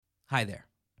Hi there,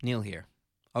 Neil here.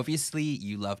 Obviously,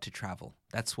 you love to travel.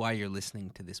 That's why you're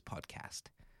listening to this podcast.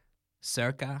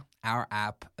 Circa, our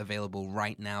app available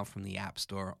right now from the App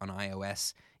Store on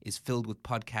iOS, is filled with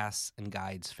podcasts and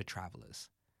guides for travelers.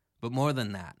 But more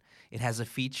than that, it has a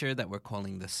feature that we're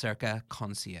calling the Circa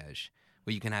Concierge,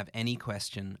 where you can have any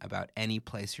question about any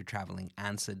place you're traveling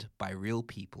answered by real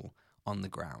people on the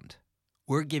ground.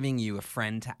 We're giving you a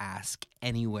friend to ask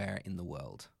anywhere in the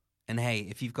world. And hey,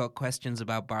 if you've got questions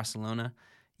about Barcelona,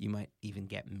 you might even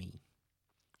get me.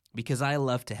 Because I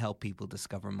love to help people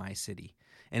discover my city.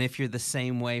 And if you're the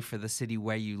same way for the city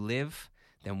where you live,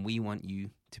 then we want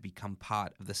you to become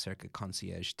part of the Circa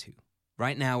Concierge too.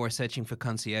 Right now, we're searching for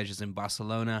concierges in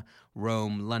Barcelona,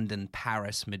 Rome, London,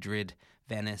 Paris, Madrid,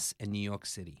 Venice, and New York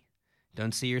City.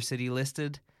 Don't see your city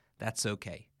listed? That's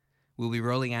okay. We'll be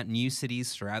rolling out new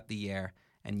cities throughout the year,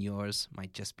 and yours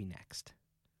might just be next.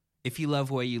 If you love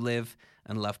where you live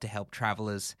and love to help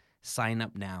travelers, sign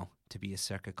up now to be a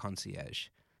Circa Concierge.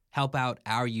 Help out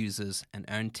our users and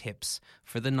earn tips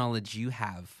for the knowledge you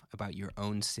have about your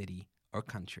own city or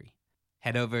country.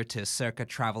 Head over to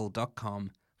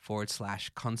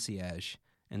circatravel.com/concierge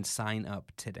and sign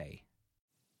up today.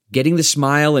 Getting the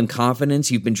smile and confidence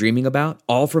you've been dreaming about,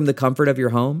 all from the comfort of your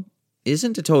home,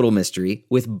 isn't a total mystery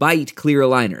with Byte clear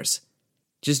aligners.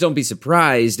 Just don't be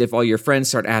surprised if all your friends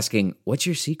start asking, "What's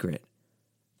your secret?"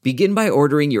 Begin by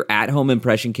ordering your at-home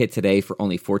impression kit today for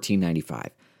only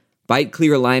 $14.95. Byte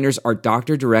clear aligners are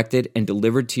doctor-directed and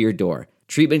delivered to your door.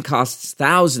 Treatment costs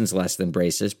thousands less than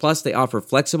braces, plus they offer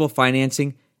flexible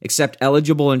financing, accept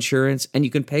eligible insurance, and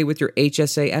you can pay with your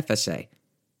HSA FSA.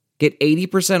 Get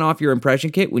 80% off your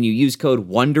impression kit when you use code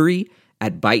WONDERY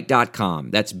at Byte.com.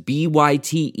 That's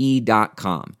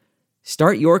BYTE.com.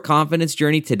 Start your confidence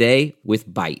journey today with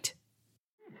Byte.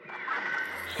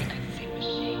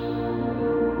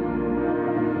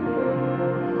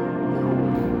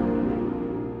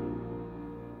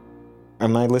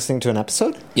 Am I listening to an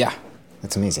episode? Yeah.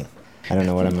 That's amazing. I don't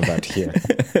know what I'm about to hear.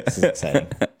 This is exciting.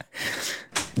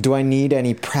 Do I need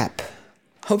any prep?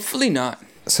 Hopefully not.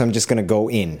 So I'm just going to go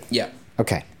in. Yeah.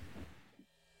 Okay.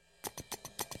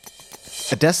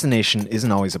 A destination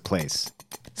isn't always a place.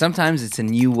 Sometimes it's a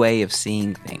new way of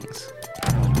seeing things.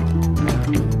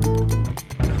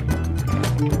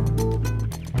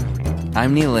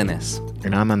 I'm Neil Innes.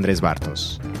 And I'm Andres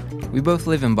Bartos. We both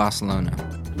live in Barcelona,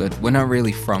 but we're not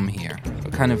really from here. We're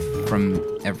kind of from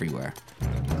everywhere.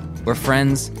 We're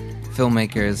friends,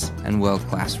 filmmakers, and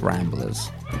world-class ramblers.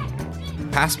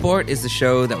 Passport is the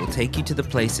show that will take you to the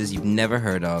places you've never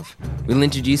heard of. We'll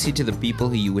introduce you to the people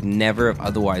who you would never have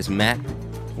otherwise met,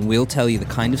 and we'll tell you the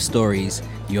kind of stories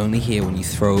you only hear when you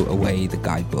throw away the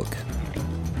guidebook.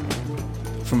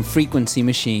 From Frequency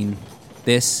Machine,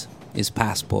 this is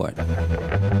Passport.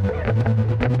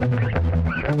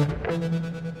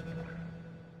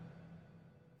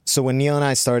 So when Neil and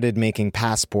I started making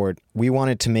Passport, we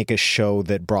wanted to make a show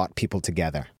that brought people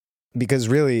together. Because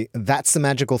really, that's the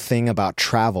magical thing about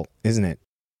travel, isn't it?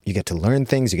 You get to learn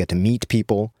things, you get to meet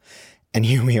people, and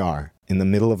here we are, in the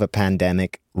middle of a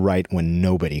pandemic, right when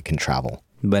nobody can travel.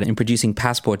 But in producing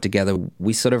Passport together,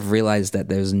 we sort of realized that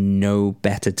there's no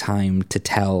better time to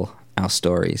tell our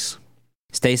stories.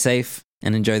 Stay safe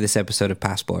and enjoy this episode of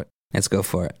Passport. Let's go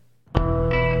for it.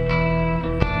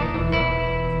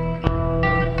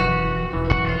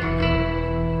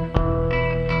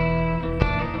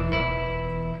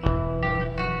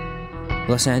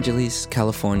 Los Angeles,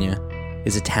 California,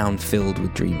 is a town filled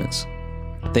with dreamers.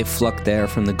 They've flocked there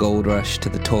from the gold rush to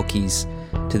the talkies,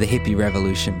 to the hippie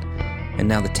revolution, and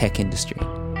now the tech industry.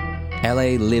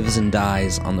 LA lives and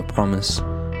dies on the promise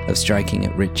of striking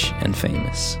it rich and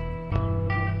famous.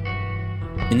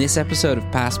 In this episode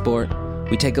of Passport,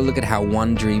 we take a look at how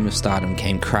one dream of stardom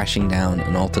came crashing down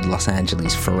and altered Los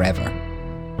Angeles forever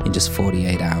in just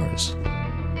 48 hours.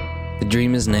 The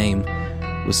dreamer's name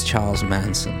was Charles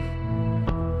Manson.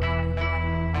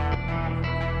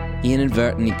 He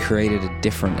inadvertently created a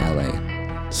different LA.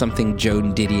 Something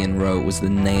Joan Didion wrote was the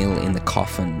nail in the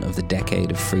coffin of the decade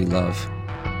of free love.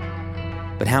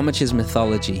 But how much is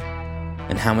mythology,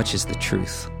 and how much is the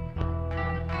truth?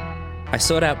 I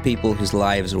sought out people whose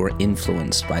lives were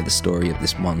influenced by the story of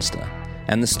this monster,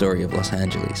 and the story of Los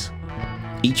Angeles.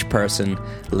 Each person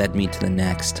led me to the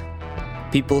next.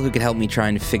 People who could help me try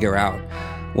and figure out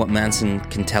what Manson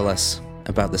can tell us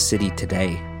about the city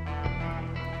today.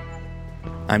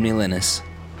 I'm Neil Innes.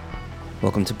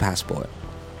 Welcome to Passport.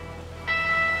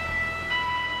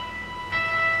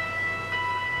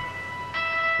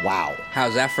 Wow.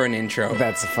 How's that for an intro?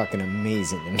 That's a fucking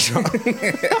amazing intro.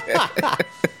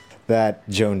 That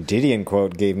Joan Didion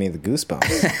quote gave me the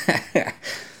goosebumps.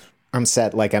 I'm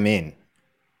set. Like, I'm in.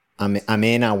 I'm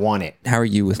in. I want it. How are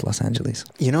you with Los Angeles?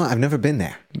 You know, I've never been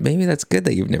there. Maybe that's good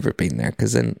that you've never been there,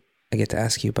 because then I get to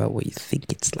ask you about what you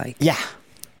think it's like. Yeah.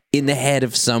 In the head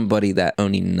of somebody that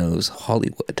only knows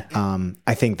Hollywood.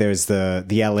 I think there's the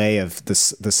LA of the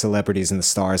celebrities and the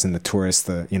stars and the tourists,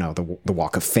 the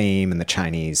Walk of Fame and the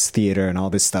Chinese theater and all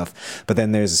this stuff. But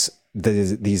then there's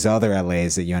these other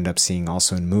LAs that you end up seeing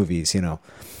also in movies, you know.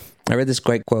 I read this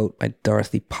great quote by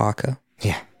Dorothy Parker.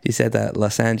 Yeah. She said that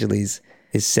Los Angeles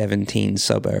is 17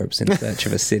 suburbs in search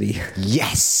of a city.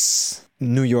 Yes.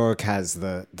 New York has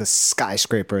the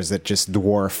skyscrapers that just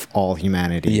dwarf all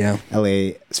humanity. Yeah.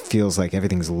 LA feels like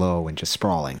everything's low and just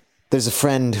sprawling. There's a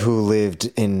friend who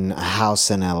lived in a house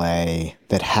in LA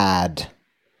that had,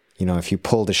 you know, if you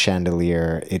pulled a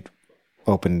chandelier, it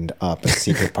opened up a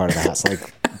secret part of the house,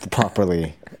 like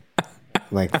properly,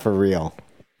 like for real.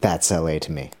 That's LA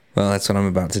to me. Well, that's what I'm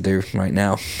about to do right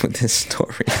now with this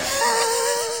story.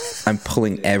 I'm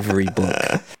pulling every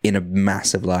book in a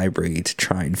massive library to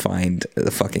try and find the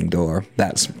fucking door.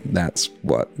 That's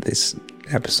what this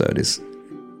episode is.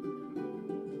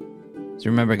 So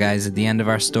remember, guys, at the end of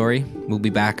our story, we'll be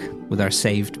back with our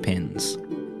saved pins.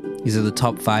 These are the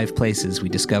top 5 places we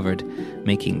discovered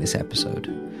making this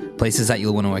episode. Places that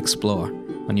you'll want to explore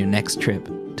on your next trip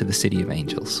to the City of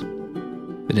Angels.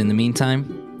 But in the meantime,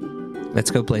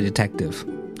 let's go play detective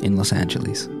in Los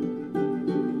Angeles.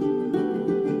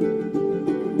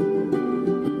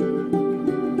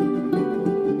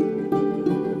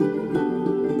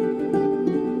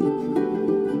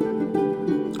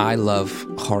 I love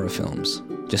horror films,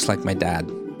 just like my dad.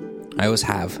 I always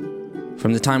have.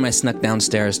 From the time I snuck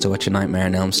downstairs to watch A Nightmare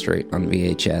on Elm Street on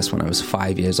VHS when I was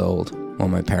 5 years old, while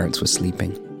my parents were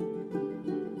sleeping.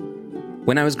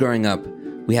 When I was growing up,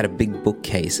 we had a big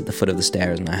bookcase at the foot of the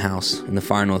stairs in our house in the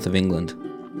far north of England.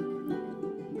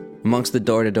 Amongst the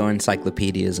door-to-door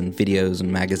encyclopedias and videos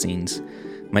and magazines,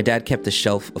 my dad kept a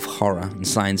shelf of horror and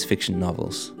science fiction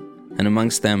novels, and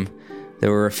amongst them,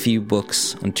 there were a few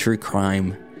books on true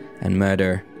crime and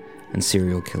murder and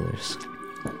serial killers.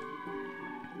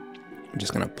 I'm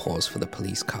just going to pause for the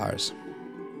police cars.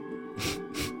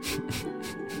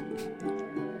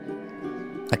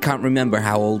 I can't remember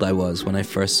how old I was when I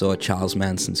first saw Charles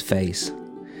Manson's face.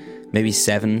 Maybe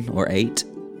 7 or 8.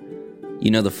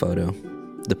 You know the photo,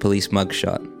 the police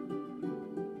mugshot.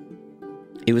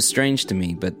 It was strange to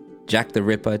me, but Jack the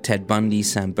Ripper, Ted Bundy,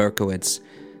 Sam Berkowitz,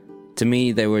 to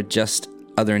me they were just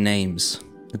other names.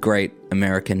 A great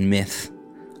American myth,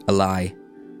 a lie,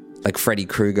 like Freddy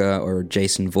Krueger or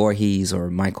Jason Voorhees or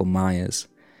Michael Myers.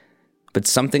 But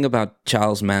something about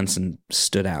Charles Manson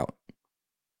stood out.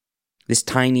 This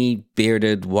tiny,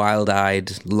 bearded,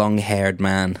 wild-eyed, long-haired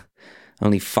man,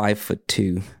 only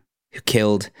 5'2", who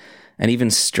killed, and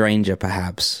even stranger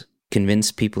perhaps,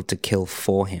 convinced people to kill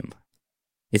for him.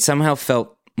 It somehow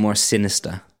felt more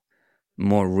sinister,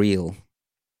 more real.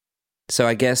 So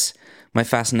I guess my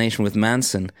fascination with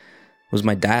Manson was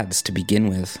my dad's to begin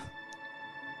with.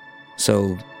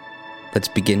 So let's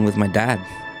begin with my dad.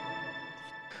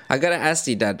 I gotta ask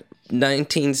you, Dad,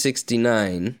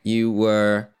 1969, you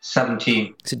were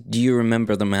 17. So do you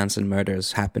remember the Manson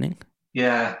murders happening?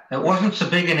 Yeah, it wasn't so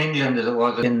big in England as it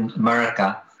was in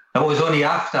America. It was only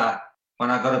after,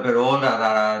 when I got a bit older,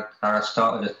 that I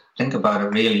started to think about it,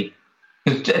 really.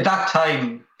 At that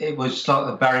time, it was sort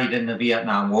of buried in the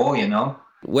Vietnam War, you know.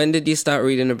 When did you start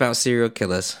reading about serial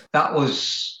killers? That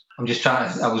was, I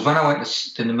was when I went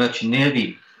to the Merchant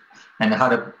Navy, and I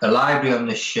had a library on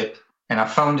this ship, and I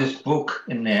found this book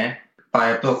in there by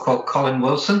a bloke called Colin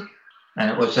Wilson, and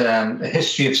it was a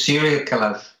history of serial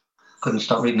killers. Couldn't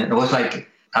stop reading it. It was like,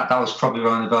 that was probably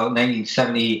around about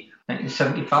 1970,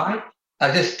 1975.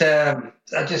 I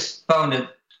just found it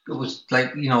was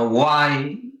like, you know,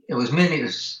 why, it was mainly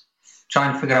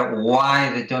trying to figure out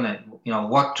why they'd done it. You know,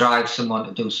 what drives someone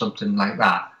to do something like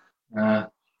that?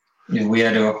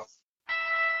 Weirdo.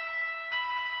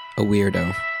 A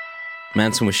weirdo.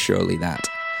 Manson was surely that.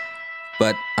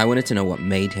 But I wanted to know what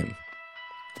made him.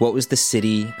 What was the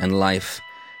city and life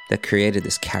that created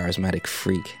this charismatic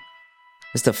freak?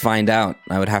 Just to find out,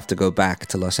 I would have to go back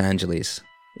to Los Angeles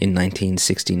in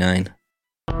 1969.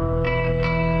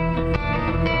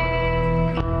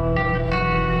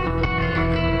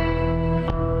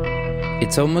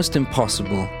 It's almost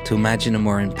impossible to imagine a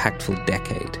more impactful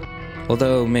decade,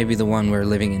 although maybe the one we're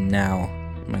living in now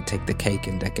might take the cake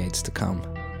in decades to come.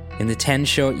 In the 10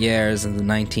 short years of the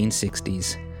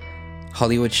 1960s,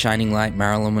 Hollywood's shining light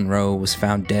Marilyn Monroe was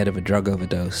found dead of a drug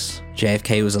overdose.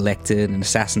 JFK was elected and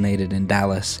assassinated in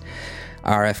Dallas.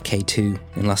 RFK2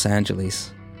 in Los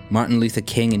Angeles. Martin Luther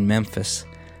King in Memphis.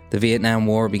 The Vietnam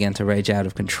War began to rage out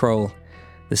of control.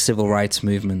 The civil rights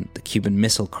movement, the Cuban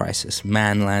Missile Crisis,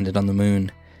 man landed on the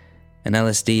moon, and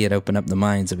LSD had opened up the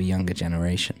minds of a younger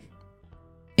generation.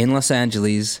 In Los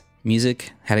Angeles,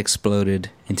 music had exploded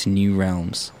into new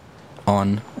realms,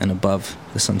 on and above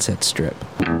the Sunset Strip.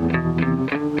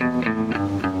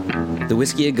 The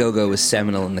Whiskey A Go-Go was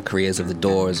seminal in the careers of the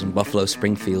Doors and Buffalo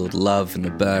Springfield, Love and the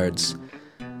Byrds.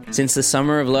 Since the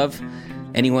Summer of Love,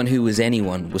 anyone who was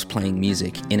anyone was playing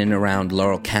music in and around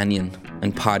Laurel Canyon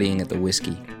and partying at the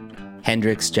Whiskey.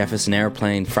 Hendrix, Jefferson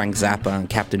Airplane, Frank Zappa, and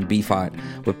Captain Beefheart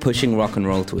were pushing rock and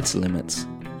roll to its limits.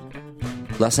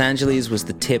 Los Angeles was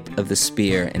the tip of the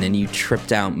spear in a new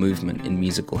tripped-out movement in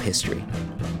musical history.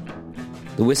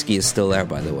 The Whiskey is still there,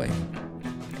 by the way.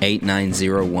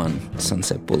 8901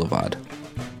 Sunset Boulevard.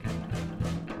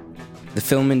 The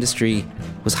film industry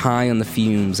was high on the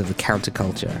fumes of the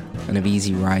counterculture and of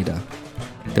Easy Rider.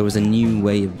 There was a new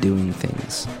way of doing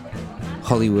things.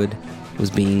 Hollywood was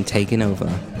being taken over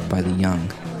by the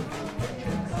young.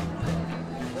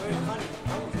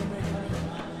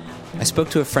 I spoke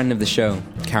to a friend of the show,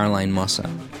 Caroline Mossa,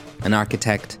 an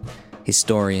architect,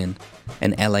 historian,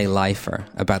 and LA lifer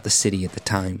about the city at the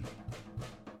time.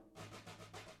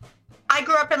 I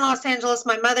grew up in Los Angeles.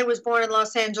 My mother was born in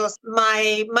Los Angeles.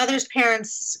 My mother's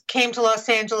parents came to Los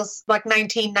Angeles like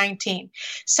 1919.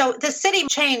 So the city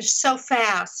changed so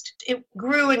fast. It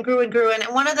grew and grew and grew. And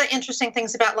one of the interesting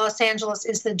things about Los Angeles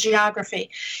is the geography.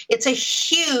 It's a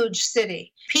huge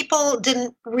city. People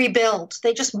didn't rebuild.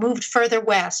 They just moved further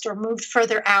west or moved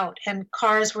further out, and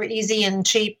cars were easy and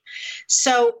cheap.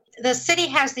 So the city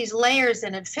has these layers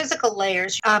in it, physical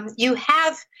layers. You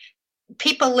have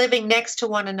people living next to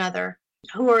one another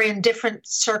who are in different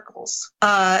circles.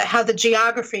 How the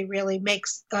geography really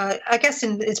makes, I guess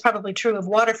it's probably true of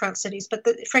waterfront cities, but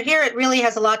for here it really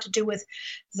has a lot to do with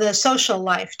the social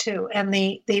life too, and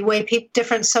the way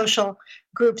different social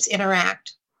groups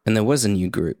interact. And there was a new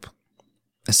group,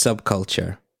 a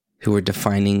subculture, who were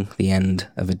defining the end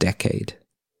of a decade.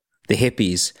 The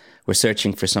hippies were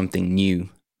searching for something new,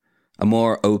 a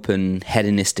more open,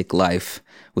 hedonistic life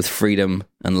with freedom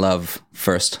and love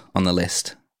first on the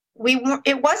list.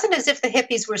 It wasn't as if the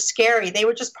hippies were scary. They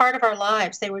were just part of our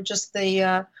lives. They were just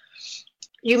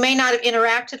you may not have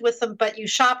interacted with them, but you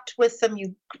shopped with them.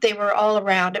 They were all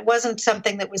around. It wasn't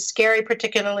something that was scary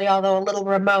particularly, although a little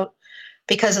remote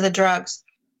because of the drugs.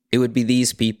 It would be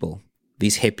these people,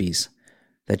 these hippies,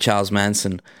 that Charles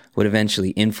Manson would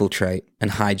eventually infiltrate and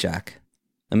hijack,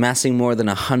 amassing more than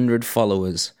 100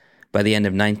 followers by the end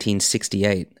of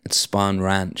 1968 at Spahn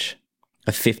Ranch,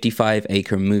 a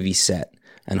 55-acre movie set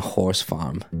and horse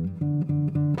farm.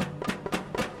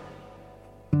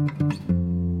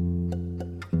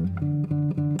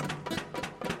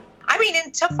 I mean,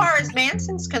 insofar as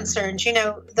Manson's concerned,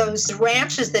 those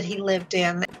ranches that he lived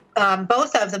in,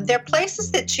 both of them, they're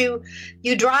places that you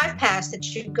drive past,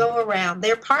 that you go around.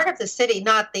 They're part of the city,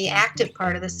 not the active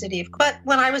part of the city. But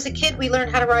when I was a kid, we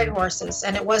learned how to ride horses,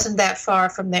 and it wasn't that far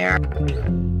from there.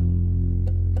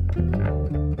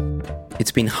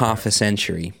 It's been half a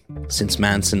century since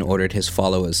Manson ordered his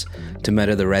followers to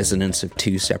murder the residents of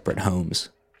two separate homes.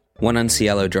 One on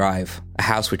Cielo Drive, a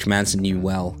house which Manson knew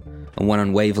well, and one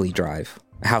on Waverly Drive,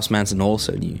 a house Manson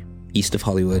also knew, east of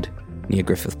Hollywood, near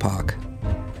Griffith Park.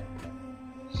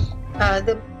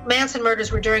 The Manson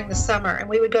murders were during the summer, and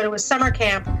we would go to a summer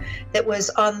camp that was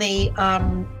on the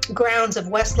grounds of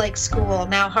Westlake School,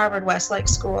 now Harvard Westlake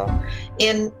School,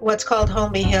 in what's called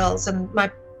Holmby Hills, and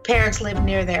my parents lived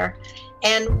near there.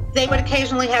 And they would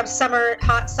occasionally have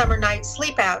hot summer night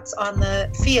sleepouts on the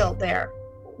field there.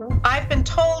 I've been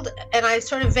told, and I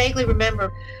sort of vaguely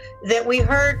remember, that we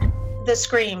heard the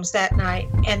screams that night,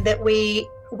 and that we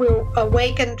were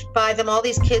awakened by them, all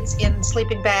these kids in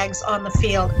sleeping bags on the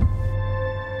field.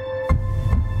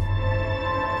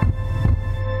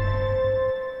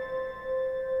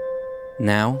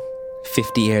 Now,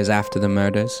 50 years after the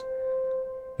murders,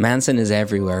 Manson is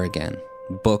everywhere again.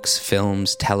 Books,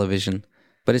 films, television.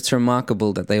 But it's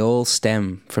remarkable that they all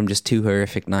stem from just two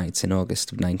horrific nights in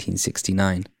August of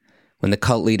 1969, when the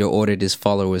cult leader ordered his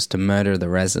followers to murder the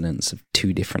residents of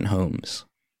two different homes.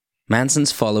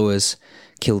 Manson's followers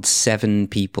killed 7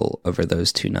 people over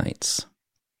those 2 nights.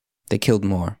 They killed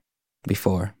more,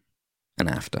 before and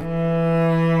after.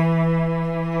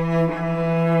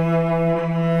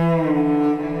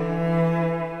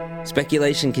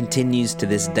 Speculation continues to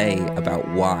this day about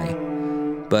why,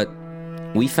 but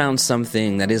we found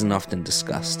something that isn't often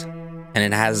discussed, and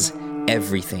it has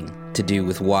everything to do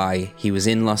with why he was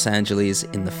in Los Angeles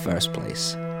in the first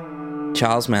place.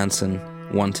 Charles Manson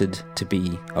wanted to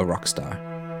be a rock star.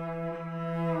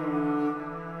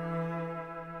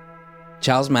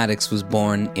 Charles Maddox was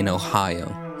born in Ohio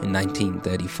in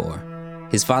 1934.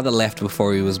 His father left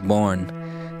before he was born,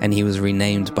 and he was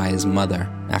renamed by his mother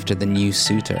after the new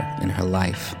suitor in her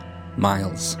life,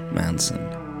 Miles Manson.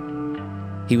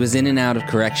 He was in and out of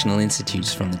correctional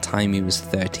institutes from the time he was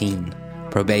 13.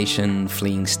 Probation,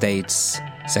 fleeing states,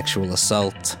 sexual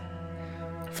assault.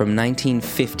 From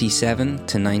 1957 to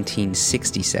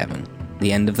 1967,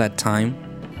 the end of that time,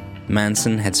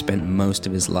 Manson had spent most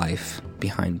of his life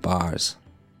behind bars.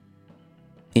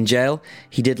 In jail,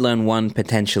 he did learn one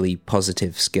potentially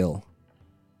positive skill.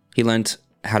 He learned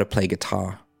how to play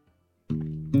guitar.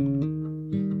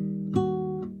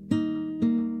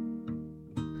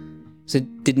 So,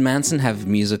 did Manson have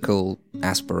musical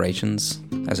aspirations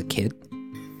as a kid?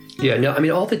 Yeah, no,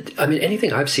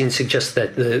 anything I've seen suggests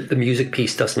that the music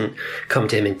piece doesn't come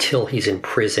to him until he's in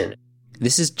prison.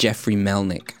 This is Jeffrey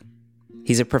Melnick.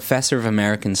 He's a professor of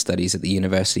American Studies at the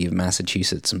University of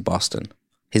Massachusetts in Boston.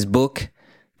 His book,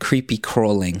 Creepy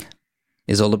Crawling,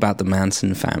 is all about the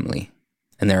Manson family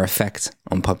and their effect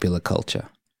on popular culture.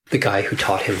 The guy who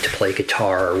taught him to play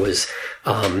guitar was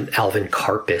Alvin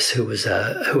Karpis,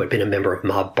 who had been a member of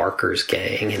Mob Barker's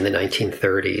gang in the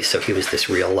 1930s. So he was this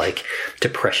real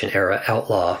Depression-era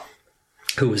outlaw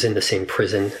who was in the same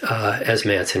prison as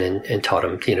Manson and taught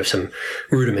him, some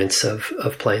rudiments of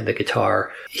playing the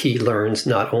guitar. He learns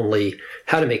not only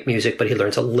how to make music, but he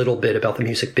learns a little bit about the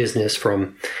music business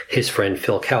from his friend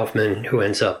Phil Kaufman, who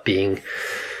ends up being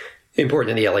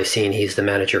important in the LA scene. He's the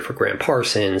manager for Graham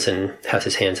Parsons and has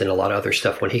his hands in a lot of other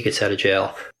stuff when he gets out of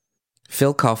jail.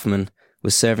 Phil Kaufman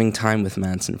was serving time with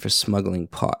Manson for smuggling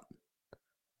pot.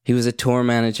 He was a tour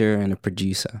manager and a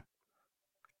producer.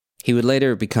 He would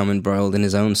later become embroiled in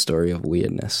his own story of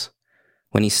weirdness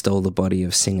when he stole the body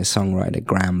of singer-songwriter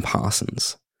Graham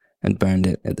Parsons and burned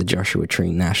it at the Joshua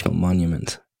Tree National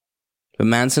Monument. But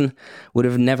Manson would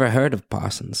have never heard of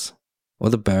Parsons,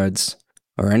 or the Byrds,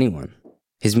 or anyone.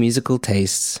 His musical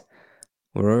tastes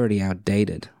were already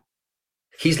outdated.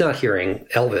 He's not hearing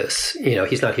Elvis,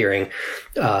 he's not hearing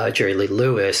Jerry Lee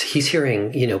Lewis. He's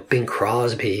hearing, Bing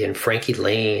Crosby and Frankie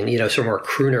Lane, some more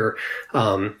crooner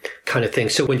kind of thing.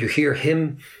 So when you hear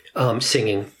him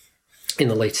singing in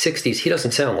the late 60s, he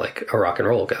doesn't sound like a rock and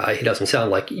roll guy. He doesn't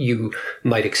sound like you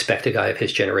might expect a guy of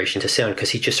his generation to sound, because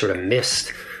he just sort of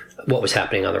missed what was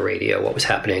happening on the radio, what was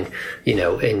happening, in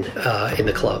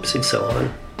the clubs and so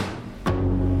on.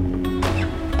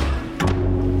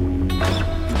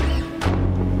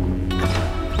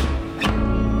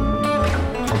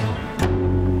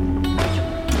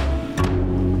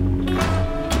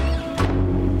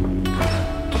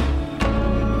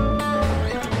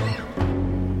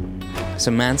 So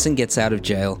Manson gets out of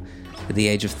jail at the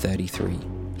age of 33.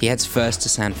 He heads first to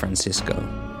San Francisco,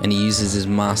 and he uses his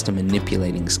master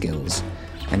manipulating skills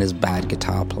and his bad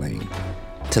guitar playing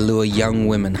to lure young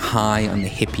women high on the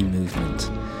hippie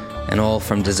movement, and all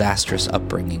from disastrous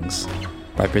upbringings,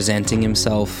 by presenting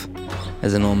himself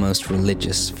as an almost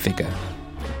religious figure.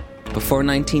 Before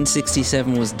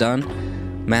 1967 was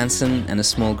done, Manson and a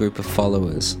small group of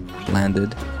followers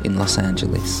landed in Los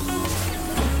Angeles.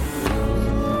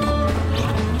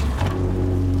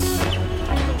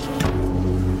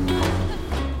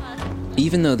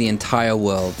 Even though the entire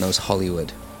world knows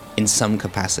Hollywood in some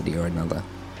capacity or another,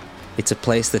 it's a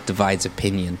place that divides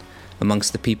opinion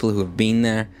amongst the people who have been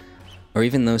there, or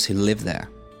even those who live there.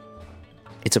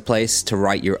 It's a place to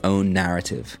write your own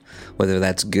narrative, whether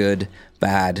that's good,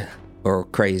 bad, or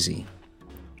crazy.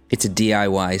 It's a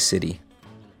DIY city,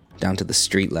 down to the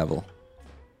street level.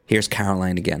 Here's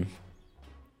Caroline again.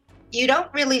 You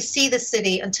don't really see the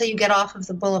city until you get off of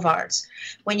the boulevards.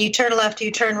 When you turn left,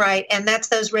 you turn right, and that's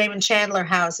those Raymond Chandler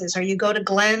houses, or you go to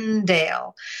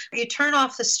Glendale. You turn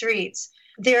off the streets.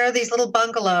 There are these little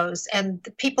bungalows, and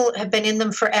the people have been in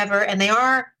them forever, and they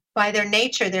are, by their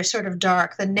nature, they're sort of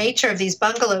dark. The nature of these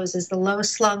bungalows is the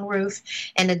low-slung roof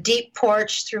and a deep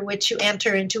porch through which you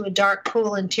enter into a dark,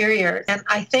 cool interior. And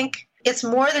I think it's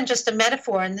more than just a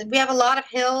metaphor. And we have a lot of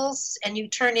hills, and you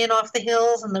turn in off the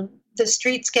hills, and the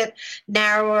streets get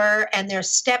narrower, and there's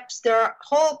steps. There are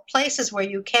whole places where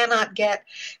you cannot get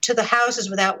to the houses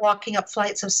without walking up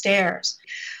flights of stairs.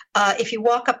 If you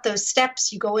walk up those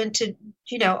steps, you go into,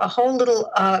 a whole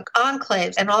little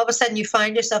enclave, and all of a sudden you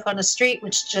find yourself on a street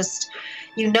which just,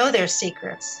 there's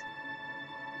secrets.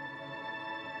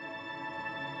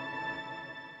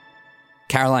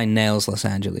 Caroline nails Los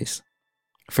Angeles.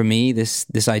 For me,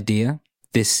 this idea,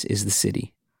 this is the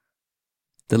city.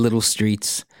 The little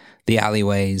streets, the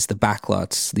alleyways, the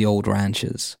backlots, the old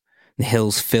ranches, the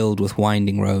hills filled with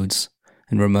winding roads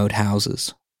and remote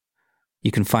houses.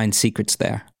 You can find secrets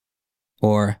there,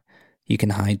 or you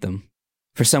can hide them.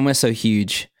 For somewhere so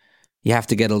huge, you have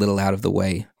to get a little out of the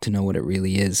way to know what it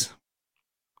really is.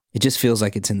 It just feels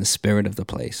like it's in the spirit of the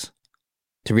place.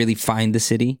 To really find the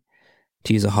city,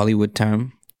 to use a Hollywood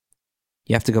term,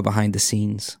 you have to go behind the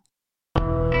scenes.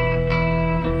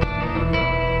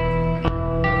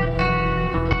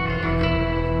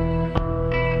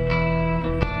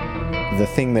 The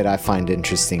thing that I find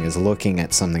interesting is looking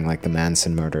at something like the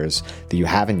Manson murders that you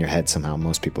have in your head somehow,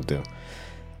 most people do,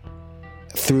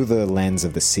 through the lens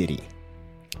of the city.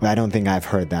 I don't think I've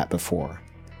heard that before.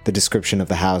 The description of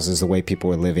the houses, the way people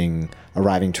were living,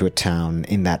 arriving to a town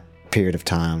in that period of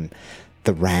time,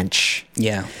 the ranch.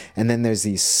 Yeah. And then there's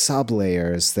these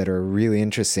sub-layers that are really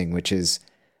interesting, which is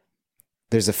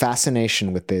there's a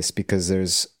fascination with this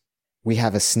because we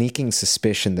have a sneaking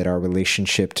suspicion that our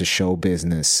relationship to show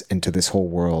business and to this whole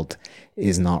world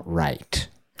is not right.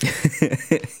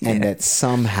 And that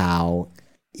somehow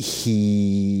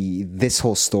this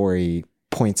whole story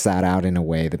points that out in a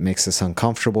way that makes us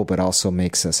uncomfortable, but also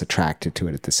makes us attracted to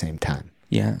it at the same time.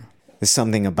 Yeah. There's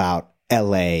something about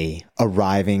LA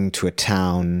arriving to a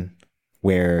town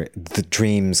where the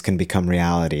dreams can become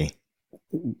reality,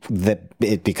 that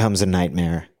it becomes a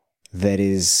nightmare,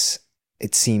 it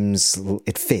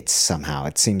fits somehow.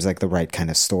 It seems like the right kind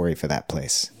of story for that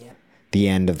place. Yeah. The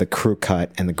end of the crew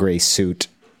cut and the gray suit,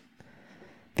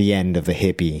 the end of the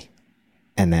hippie,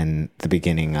 and then the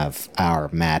beginning of our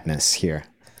madness here.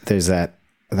 There's that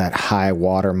high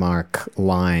watermark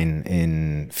line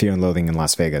in Fear and Loathing in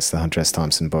Las Vegas, the Hunter S.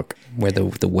 Thompson book, where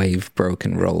the wave broke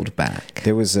and rolled back.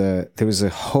 There was a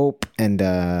hope and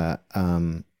a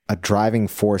driving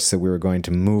force that we were going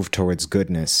to move towards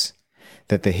goodness.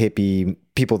 That the hippie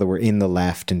people that were in the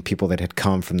left and people that had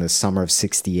come from the summer of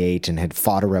 '68 and had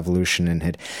fought a revolution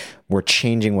and were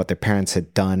changing what their parents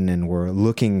had done and were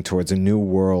looking towards a new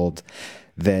world,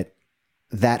 that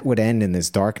would end in this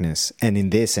darkness. And in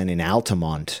this and in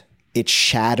Altamont, it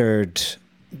shattered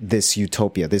this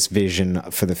utopia, this vision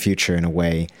for the future in a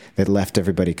way that left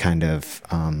everybody kind of,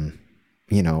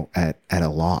 at a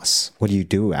loss. What do you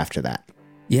do after that?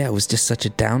 Yeah, it was just such a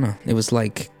downer. It was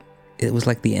like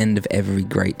the end of every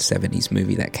great 70s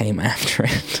movie that came after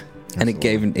it. And it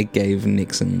gave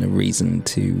Nixon a reason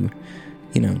to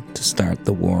start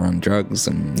the war on drugs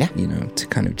and, to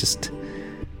kind of just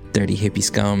dirty hippie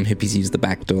scum, hippies use the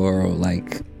back door, or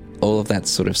like all of that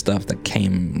sort of stuff that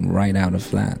came right out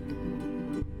of that.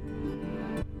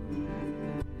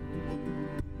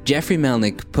 Jeffrey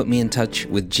Melnick put me in touch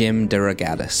with Jim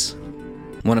DeRogatis,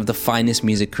 one of the finest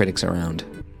music critics around.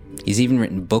 He's even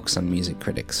written books on music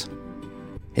critics.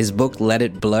 His book, Let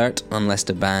It Blurt on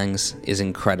Lester Bangs, is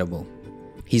incredible.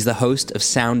 He's the host of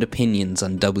Sound Opinions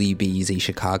on WBEZ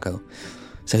Chicago,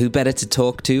 so who better to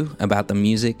talk to about the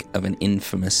music of an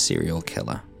infamous serial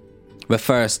killer? But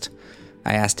first,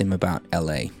 I asked him about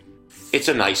LA. It's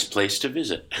a nice place to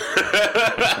visit.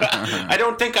 I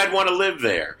don't think I'd want to live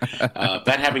there.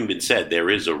 That having been said, there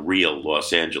is a real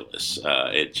Los Angeles.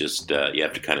 It just, you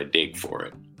have to kind of dig for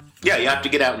it. Yeah, you have to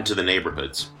get out into the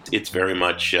neighborhoods. It's very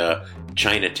much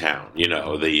Chinatown,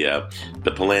 the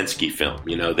Polanski film.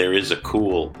 There is a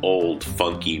cool, old,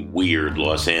 funky, weird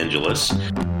Los Angeles.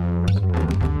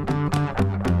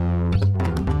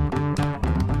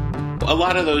 A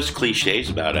lot of those cliches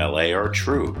about LA are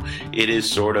true. It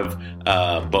is sort of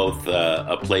both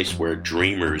a place where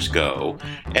dreamers go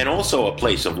and also a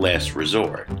place of last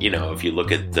resort. If you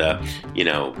look at,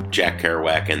 Jack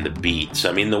Kerouac and the Beats,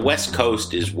 I mean, the West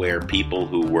Coast is where people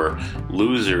who were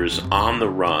losers on the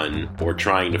run or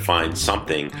trying to find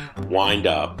something wind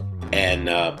up. And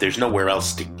there's nowhere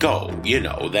else to go,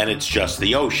 then it's just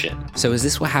the ocean. So is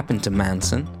this what happened to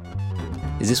Manson?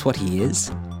 Is this what he is?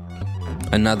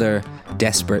 Another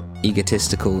desperate,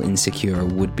 egotistical, insecure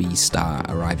would-be star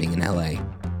arriving in LA.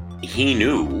 He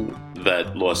knew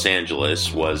that Los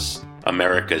Angeles was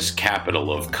America's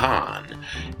capital of con,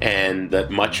 and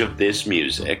that much of this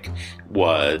music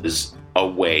was a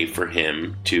way for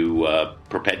him to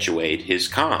perpetuate his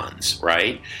cons,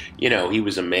 right? He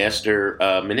was a master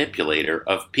manipulator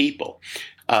of people.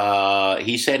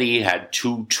 He said he had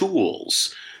two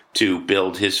tools to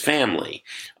build his family.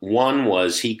 One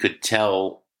was he could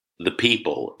tell the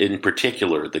people, in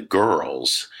particular the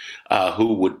girls,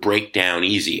 who would break down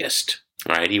easiest,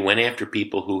 right? He went after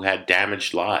people who had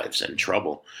damaged lives and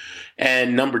trouble.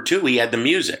 And number two, he had the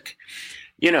music.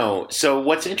 So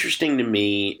what's interesting to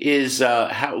me is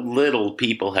how little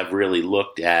people have really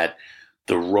looked at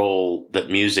the role that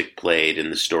music played in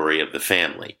the story of the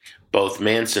family. Both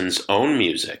Manson's own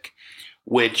music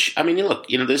which, I mean, look,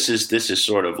 this is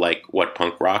sort of like what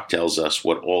punk rock tells us,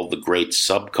 what all the great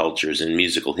subcultures in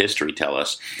musical history tell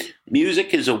us.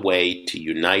 Music is a way to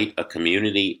unite a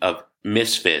community of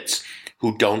misfits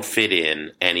who don't fit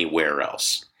in anywhere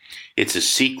else. It's a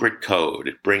secret code.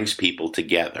 It brings people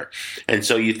together. And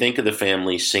so you think of the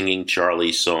family singing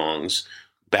Charlie's songs,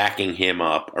 backing him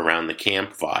up around the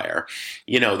campfire.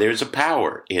 There's a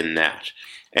power in that.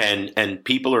 And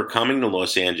people are coming to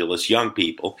Los Angeles, young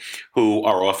people who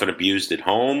are often abused at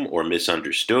home or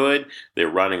misunderstood. They're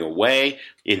running away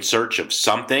in search of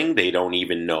something. They don't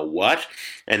even know what.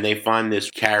 And they find this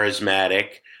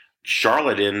charismatic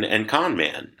charlatan and con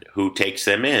man who takes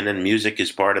them in, and music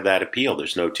is part of that appeal.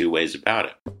 There's no two ways about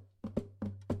it.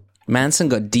 Manson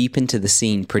got deep into the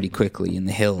scene pretty quickly in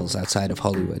the hills outside of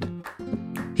Hollywood.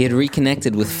 He had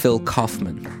reconnected with Phil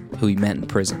Kaufman, who he met in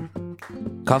prison.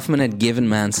 Kaufman had given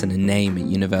Manson a name at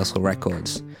Universal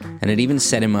Records and had even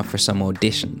set him up for some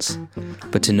auditions,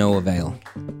 but to no avail.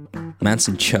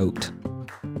 Manson choked.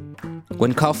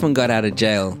 When Kaufman got out of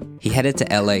jail, he headed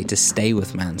to LA to stay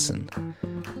with Manson,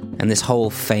 and this whole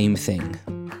fame thing,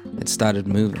 it started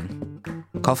moving.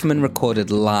 Kaufman recorded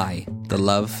Lie, the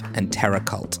Love and Terror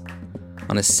Cult,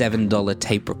 on a $7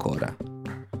 tape recorder,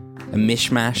 a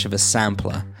mishmash of a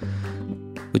sampler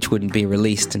which wouldn't be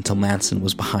released until Manson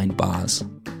was behind bars.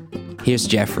 Here's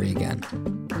Jeffrey again.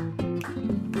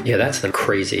 Yeah, that's the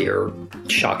crazy or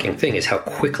shocking thing, is how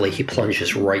quickly he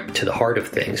plunges right to the heart of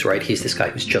things, right? He's this guy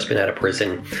who's just been out of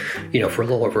prison, for a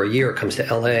little over a year, comes to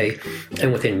LA,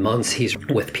 and within months he's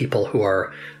with people who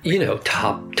are,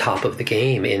 top of the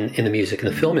game in the music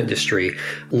and the film industry,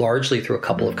 largely through a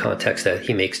couple of contacts that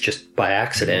he makes just by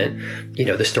accident.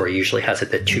 The story usually has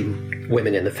it that two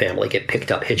women in the family get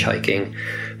picked up hitchhiking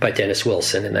by Dennis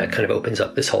Wilson, and that kind of opens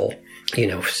up this whole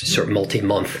sort of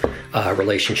multi-month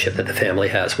relationship that the family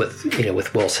has with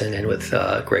Wilson and with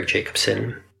Greg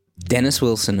Jacobson. Dennis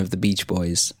Wilson of the Beach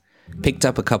Boys picked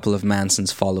up a couple of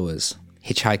Manson's followers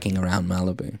hitchhiking around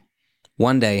Malibu.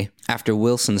 One day, after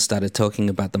Wilson started talking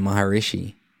about the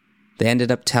Maharishi, they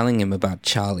ended up telling him about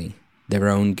Charlie, their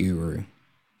own guru.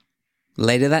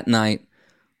 Later that night,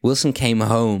 Wilson came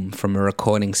home from a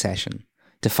recording session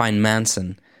to find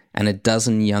Manson and a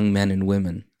dozen young men and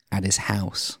women at his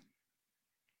house.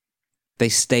 They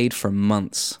stayed for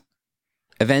months.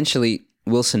 Eventually,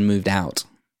 Wilson moved out,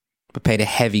 but paid a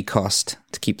heavy cost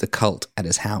to keep the cult at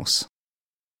his house.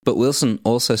 But Wilson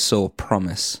also saw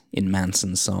promise in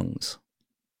Manson's songs.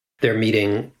 They're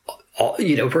meeting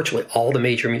virtually all the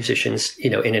major musicians,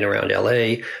 in and around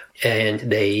LA. And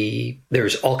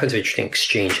there's all kinds of interesting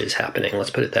exchanges happening. Let's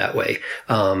put it that way.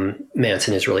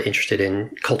 Manson is really interested in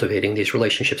cultivating these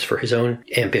relationships for his own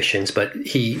ambitions, but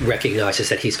he recognizes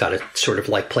that he's got to sort of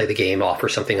like play the game, offer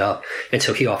something up. And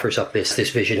so he offers up this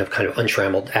vision of kind of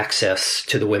untrammeled access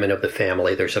to the women of the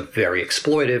family. There's a very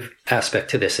exploitive aspect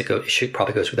to this. It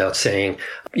probably goes without saying.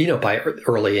 By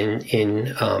early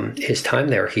in his time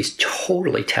there, he's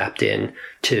totally tapped in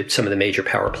to some of the major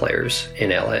power players in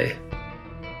LA.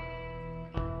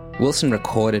 Wilson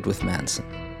recorded with Manson,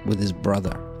 with his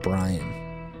brother,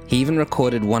 Brian. He even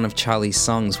recorded one of Charlie's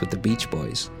songs with the Beach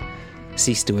Boys,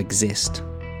 Cease to Exist,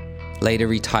 later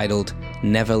retitled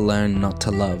Never Learn Not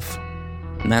to Love.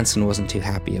 Manson wasn't too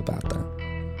happy about that.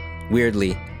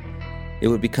 Weirdly, it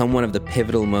would become one of the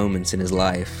pivotal moments in his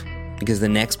life, because the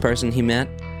next person he met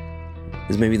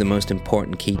is maybe the most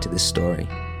important key to this story.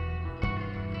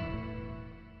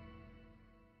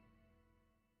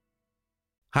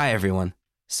 Hi everyone.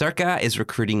 Circa is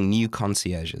recruiting new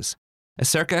concierges. A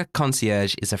Circa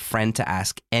concierge is a friend to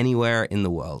ask anywhere in the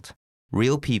world.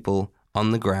 Real people,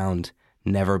 on the ground,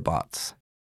 never bots.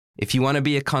 If you want to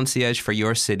be a concierge for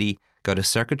your city, go to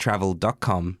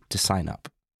circatravel.com to sign up.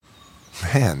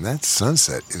 Man, that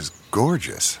sunset is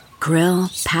gorgeous. Grill,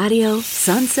 patio,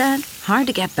 sunset. Hard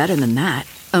to get better than that.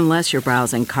 Unless you're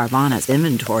browsing Carvana's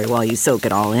inventory while you soak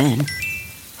it all in.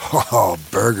 Oh,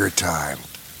 burger time.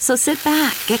 So sit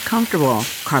back, get comfortable.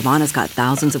 Carvana's got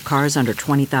thousands of cars under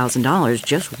 $20,000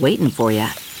 just waiting for you.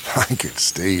 I could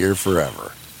stay here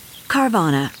forever.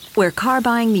 Carvana, where car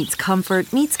buying meets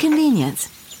comfort meets convenience.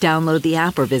 Download the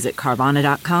app or visit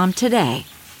Carvana.com today.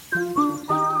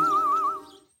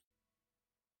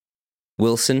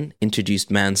 Wilson introduced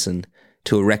Manson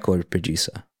to a record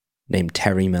producer named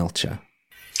Terry Melcher.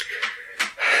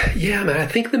 Yeah, man, I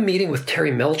think the meeting with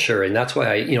Terry Melcher, and that's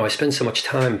why I spend so much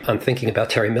time on thinking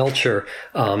about Terry Melcher.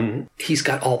 He's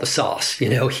got all the sauce.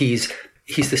 He's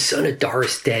the son of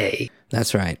Doris Day.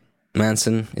 That's right.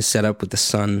 Manson is set up with the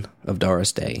son of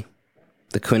Doris Day,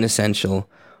 the quintessential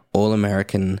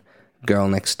all-American girl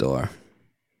next door.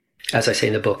 as I say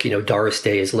in the book, Doris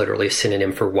Day is literally a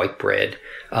synonym for white bread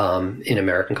in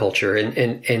American culture.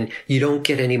 And you don't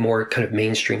get any more kind of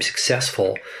mainstream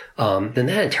successful than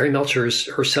that. And Terry Melcher's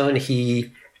her son.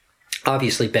 He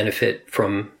obviously benefit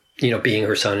from being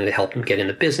her son and to help him get in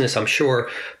the business, I'm sure.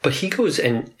 But he goes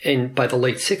and by the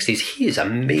late 60s, he is a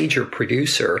major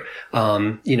producer.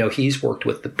 He's worked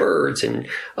with the Byrds and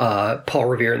Paul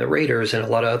Revere and the Raiders and a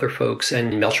lot of other folks.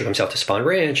 And Melcher comes out to Spahn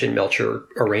Ranch, and Melcher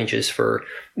arranges for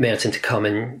Manson to come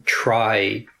and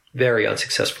try very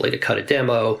unsuccessfully to cut a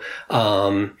demo.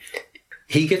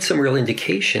 He gets some real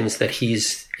indications that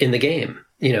he's in the game,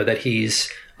 that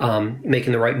he's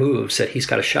making the right moves, that he's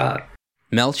got a shot.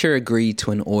 Melcher agreed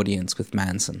to an audience with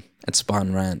Manson at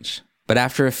Spahn Ranch, but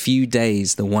after a few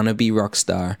days, the wannabe rock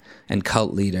star and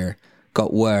cult leader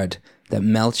got word that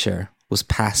Melcher was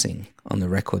passing on the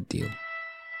record deal.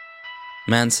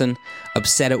 Manson,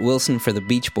 upset at Wilson for the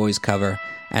Beach Boys cover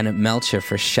and at Melcher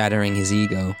for shattering his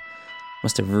ego,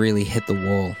 must have really hit the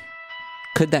wall.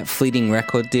 Could that fleeting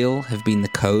record deal have been the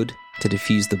code to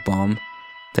defuse the bomb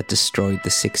that destroyed the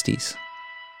 60s?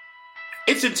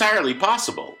 It's entirely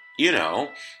possible.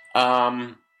 That's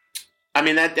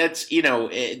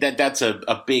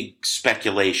a big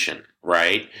speculation,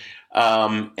 right?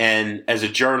 And as a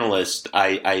journalist,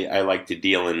 I like to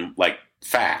deal in like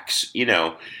facts,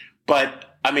 but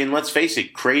let's face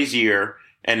it, crazier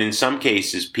and in some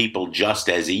cases people just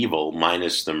as evil,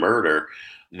 minus the murder,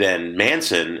 than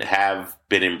Manson have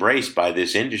been embraced by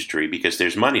this industry because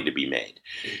there's money to be made.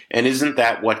 And isn't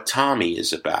that what Tommy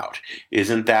is about?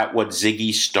 Isn't that what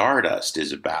Ziggy Stardust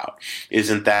is about?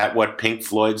 Isn't that what Pink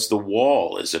Floyd's The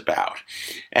Wall is about?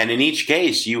 And in each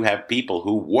case, you have people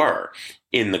who were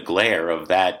in the glare of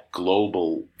that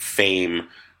global fame,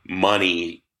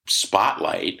 money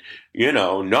spotlight,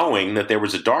 knowing that there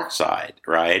was a dark side,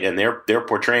 right? And they're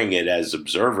portraying it as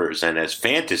observers and as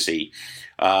fantasy.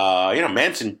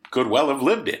 Manson could well have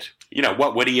lived it.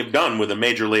 What would he have done with a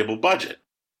major label budget?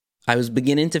 I was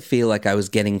beginning to feel like I was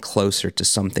getting closer to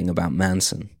something about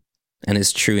Manson and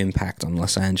his true impact on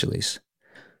Los Angeles.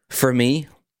 For me,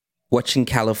 watching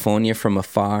California from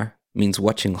afar means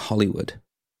watching Hollywood,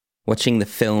 watching the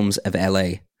films of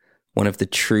LA, one of the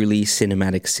truly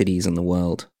cinematic cities in the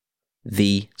world,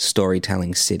 the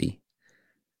storytelling city.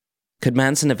 Could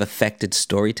Manson have affected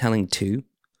storytelling too?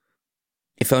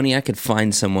 If only I could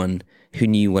find someone who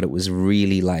knew what it was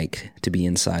really like to be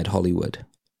inside Hollywood.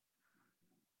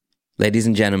 Ladies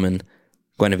and gentlemen,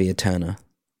 Guinevere Turner.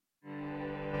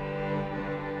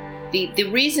 The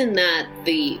reason that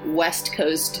the West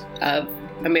Coast of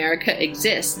America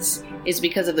exists is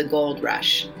because of the gold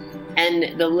rush.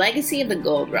 And the legacy of the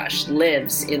gold rush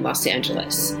lives in Los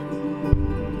Angeles.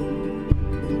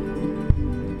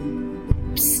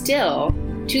 Still,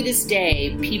 to this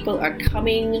day, people are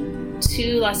coming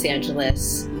to Los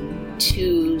Angeles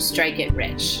to strike it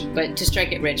rich, but to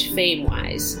strike it rich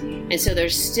fame-wise. And so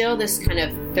there's still this kind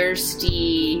of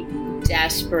thirsty,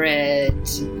 desperate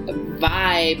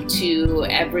vibe to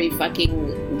every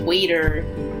fucking waiter,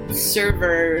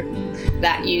 server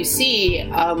that you see.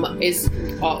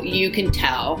 You can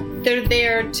tell they're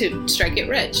there to strike it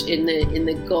rich in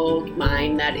the gold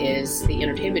mine that is the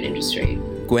entertainment industry.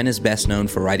 Gwen is best known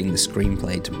for writing the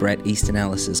screenplay to Bret Easton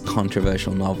Ellis's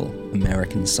controversial novel,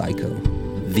 American Psycho,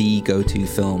 the go-to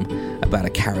film about a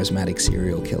charismatic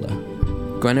serial killer.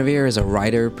 Guinevere is a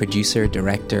writer, producer,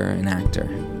 director, and actor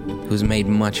who's made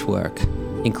much work,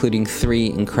 including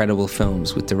 3 incredible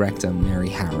films with director Mary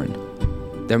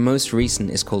Harron. Their most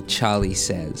recent is called Charlie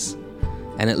Says,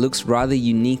 and it looks rather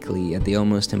uniquely at the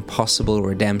almost impossible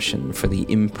redemption for the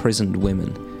imprisoned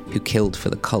women who killed for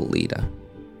the cult leader.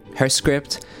 Her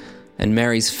script and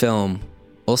Mary's film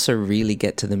also really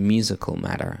get to the musical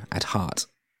matter at heart.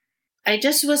 I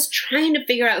just was trying to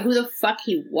figure out who the fuck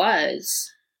he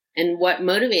was and what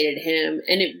motivated him.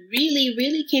 And it really,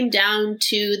 really came down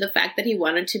to the fact that he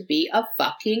wanted to be a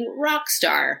fucking rock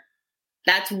star.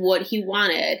 That's what he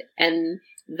wanted. And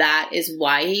that is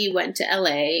why he went to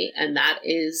LA. And that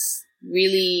is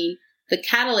really the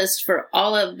catalyst for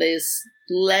all of this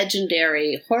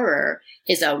legendary horror,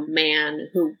 is a man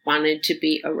who wanted to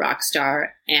be a rock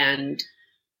star and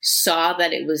saw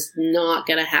that it was not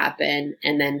going to happen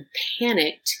and then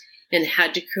panicked and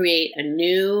had to create a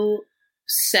new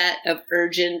set of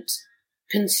urgent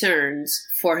concerns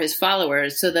for his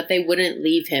followers so that they wouldn't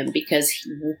leave him, because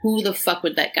who the fuck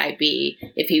would that guy be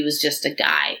if he was just a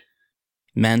guy?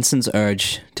 Manson's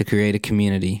urge to create a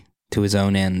community to his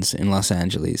own ends in Los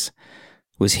Angeles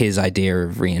was his idea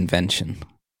of reinvention.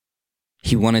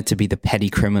 He wanted to be the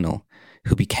petty criminal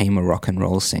who became a rock and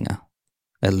roll singer,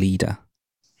 a leader.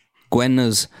 Gwen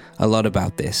knows a lot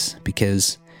about this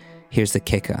because Here's the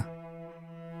kicker.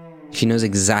 She knows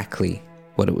exactly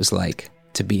what it was like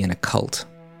to be in a cult.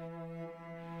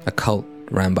 A cult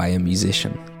ran by a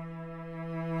musician.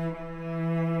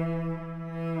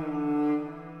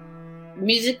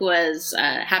 Music was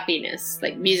happiness.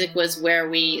 Like, music was where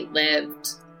we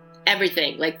lived.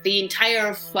 Everything. Like, the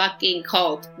entire fucking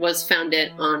cult was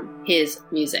founded on his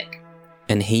music.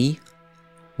 And he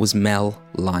was Mel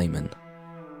Lyman.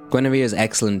 Guinevere's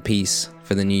excellent piece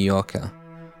for The New Yorker,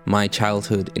 My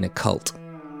Childhood in a Cult,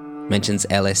 mentions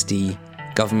LSD,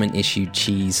 government-issued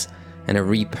cheese, and a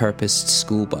repurposed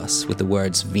school bus with the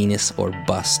words Venus or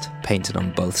Bust painted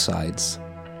on both sides.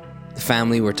 The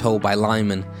family were told by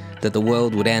Lyman that the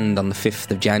world would end on the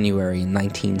 5th of January in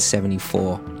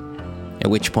 1974, at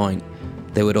which point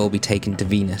they would all be taken to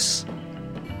Venus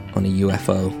on a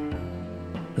UFO.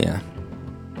 Yeah.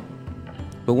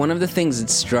 But one of the things that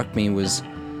struck me was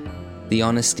the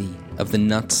honesty of the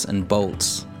nuts and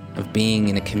bolts of being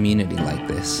in a community like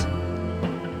this.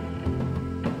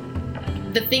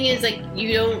 The thing is, like,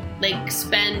 you don't, like,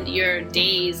 spend your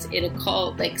days in a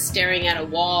cult, like, staring at a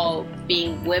wall,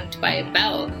 being whipped by a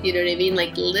belt. You know what I mean?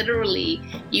 Like, literally,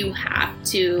 you have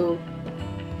to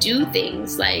do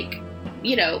things like,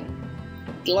 you know,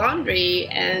 laundry,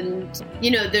 and,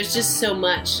 you know, there's just so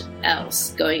much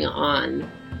else going on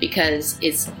because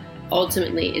it's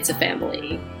a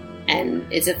family. And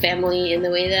it's a family in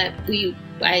the way that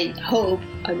I hope,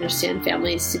 understand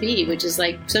families to be, which is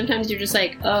like, sometimes you're just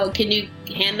like, oh, can you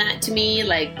hand that to me?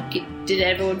 Like, did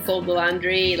everyone fold the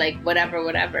laundry? Like,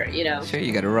 whatever, you know? Sure,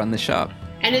 you gotta run the shop.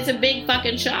 And it's a big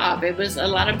fucking shop. It was a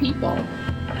lot of people.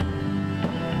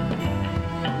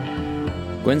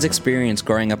 Gwen's experience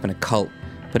growing up in a cult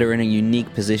put her in a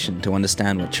unique position to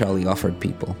understand what Charlie offered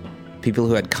people. People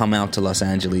who had come out to Los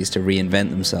Angeles to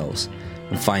reinvent themselves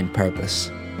and find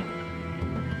purpose.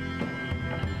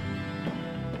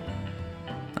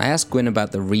 I asked Gwen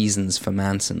about the reasons for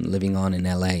Manson living on in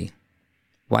LA.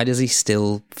 Why does he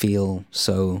still feel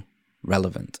so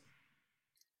relevant?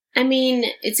 I mean,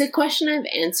 it's a question I've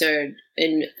answered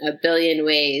in a billion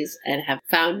ways and have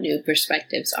found new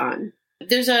perspectives on.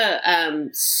 There's a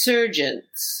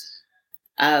surgence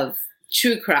of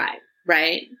true crime,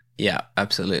 right? Yeah,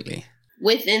 absolutely.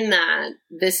 Within that,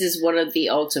 this is one of the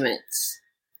ultimates.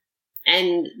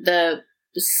 And the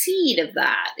seed of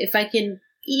that, if I can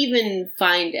even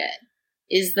find it,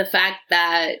 is the fact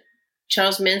that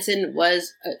Charles Manson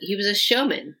was a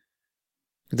showman.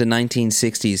 The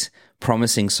 1960s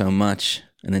promising so much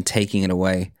and then taking it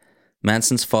away,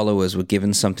 Manson's followers were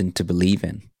given something to believe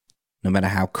in, no matter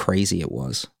how crazy it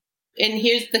was. And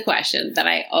here's the question that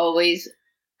I always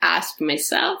ask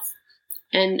myself,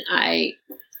 and I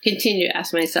continue to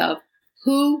ask myself: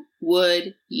 who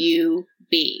would you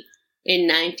be in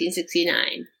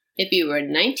 1969 if you were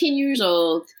 19 years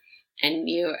old and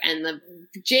the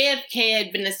JFK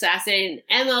had been assassinated,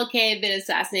 MLK had been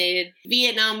assassinated,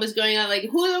 Vietnam was going on? Like,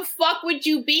 who the fuck would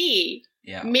you be?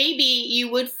 Yeah. Maybe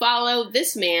you would follow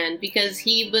this man because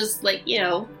he was, like, you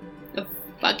know, a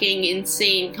fucking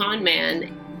insane con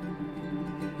man.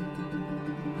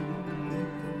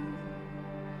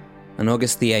 On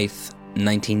August the 8th,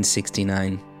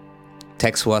 1969,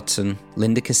 Tex Watson,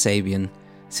 Linda Kasabian,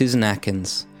 Susan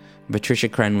Atkins, and Patricia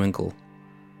Krenwinkel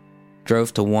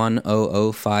drove to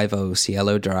 10050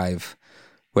 Cielo Drive,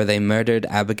 where they murdered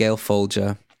Abigail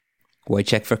Folger,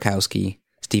 Wojciech Frykowski,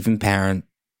 Stephen Parent,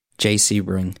 Jay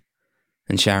Sebring,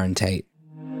 and Sharon Tate.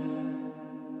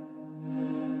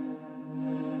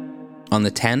 On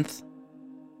the 10th,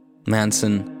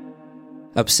 Manson,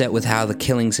 upset with how the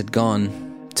killings had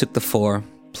gone, took the four,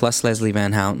 plus Leslie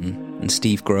Van Houten and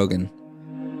Steve Grogan,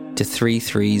 to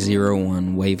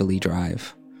 3301 Waverly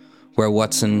Drive, where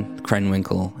Watson,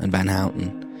 Krenwinkel, and Van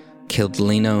Houten killed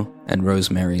Lino and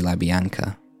Rosemary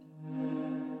LaBianca.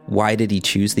 Why did he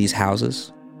choose these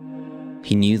houses?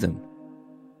 He knew them.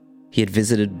 He had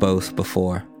visited both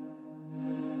before.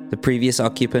 The previous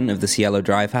occupant of the Cielo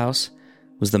Drive house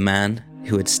was the man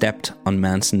who had stepped on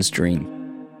Manson's dream,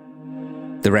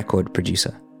 the record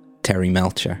producer, Terry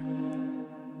Melcher.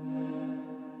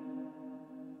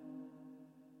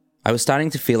 I was starting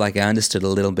to feel like I understood a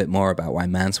little bit more about why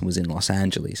Manson was in Los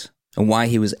Angeles and why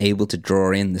he was able to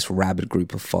draw in this rabid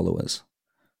group of followers.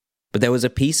 But there was a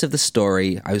piece of the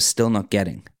story I was still not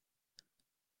getting.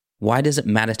 Why does it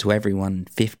matter to everyone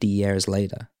 50 years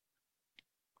later?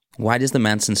 Why does the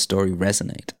Manson story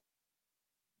resonate?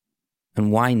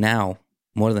 And why now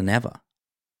more than ever?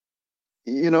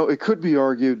 You know, it could be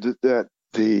argued that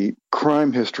the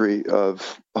crime history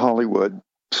of Hollywood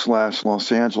 /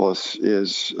 Los Angeles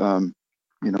is,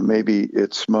 maybe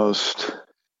its most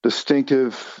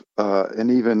distinctive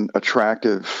and even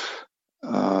attractive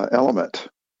element.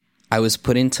 I was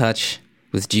put in touch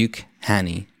with Duke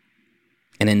Haney,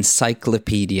 an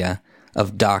encyclopedia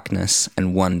of darkness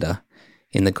and wonder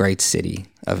in the great city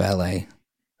of LA.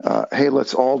 Hey,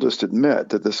 let's all just admit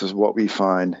that this is what we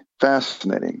find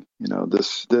fascinating. You know,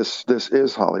 this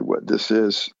is Hollywood. This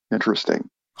is interesting.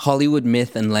 Hollywood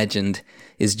myth and legend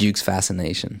is Duke's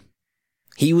fascination.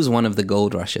 He was one of the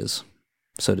gold rushers,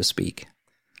 so to speak.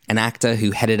 An actor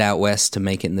who headed out west to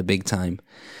make it in the big time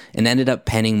and ended up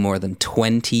penning more than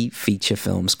 20 feature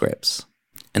film scripts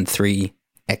and 3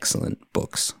 excellent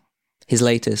books. His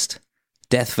latest,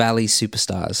 Death Valley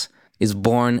Superstars, is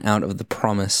born out of the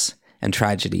promise and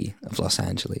tragedy of Los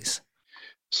Angeles.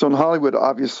 So in Hollywood,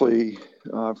 obviously,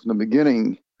 from the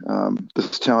beginning,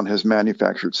 this town has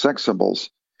manufactured sex symbols.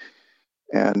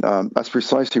 And that's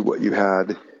precisely what you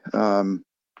had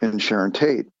in Sharon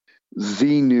Tate,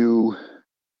 the new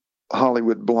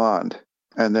Hollywood blonde.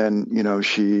 And then, you know,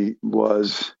 she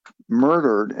was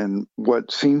murdered in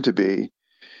what seemed to be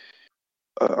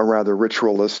a rather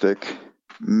ritualistic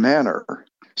manner.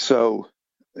 So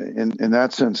in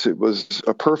that sense, it was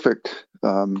a perfect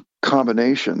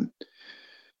combination,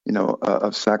 you know,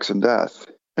 of sex and death.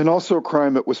 And also a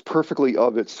crime that was perfectly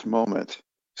of its moment.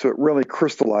 So it really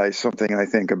crystallized something, I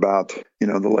think, about, you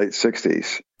know, the late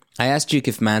 60s. I asked Duke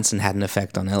if Manson had an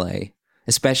effect on LA,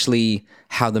 especially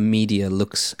how the media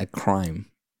looks at crime.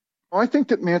 Well, I think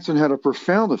that Manson had a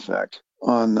profound effect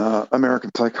on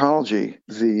American psychology.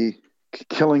 The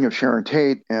killing of Sharon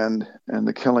Tate and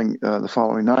the killing the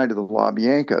following night of the La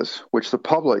Biancas, which the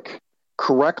public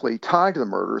correctly tied to the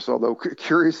murders, although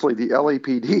curiously the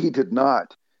LAPD did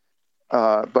not.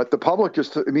 But the public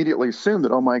just immediately assumed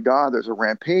that, oh my God, there's a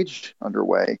rampage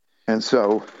underway. And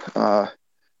so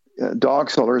dog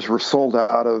sellers were sold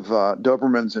out of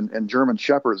Dobermans and German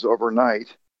Shepherds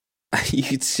overnight. Are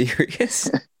you serious?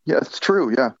 Yeah, it's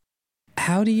true. Yeah.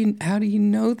 How do you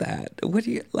know that? What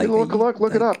do you like?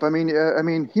 Look it up. I mean,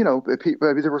 you know,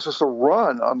 there was just a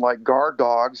run on like guard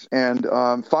dogs and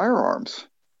firearms.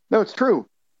 No, it's true.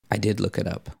 I did look it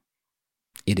up.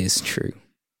 It is true.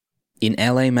 In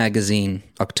LA Magazine,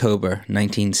 October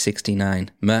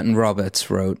 1969, Merton Roberts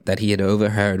wrote that he had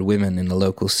overheard women in the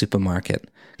local supermarket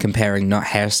comparing not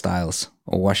hairstyles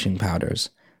or washing powders,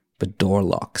 but door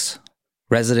locks.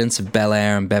 Residents of Bel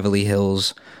Air and Beverly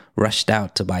Hills rushed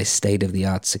out to buy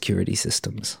state-of-the-art security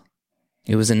systems.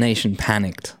 It was a nation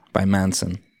panicked by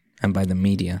Manson and by the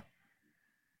media.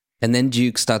 And then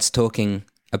Duke starts talking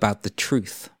about the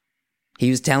truth. He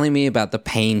was telling me about the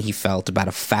pain he felt about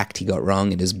a fact he got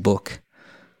wrong in his book.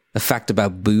 A fact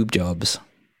about boob jobs.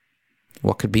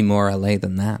 What could be more LA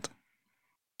than that?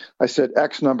 I said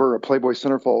X number of Playboy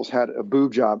centerfolds had a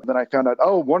boob job. And then I found out,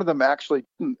 one of them actually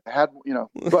had, you know,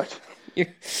 but...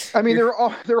 I mean, you're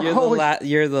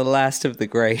the last of the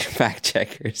great fact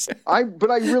checkers.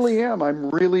 But I really am. I'm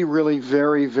really, really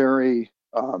very, very,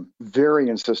 very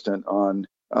insistent on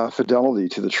fidelity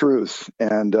to the truth,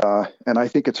 and I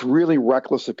think it's really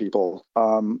reckless of people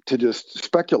to just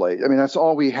speculate. I mean, that's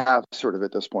all we have, sort of,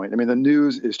 at this point. I mean, the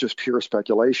news is just pure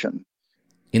speculation.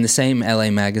 In the same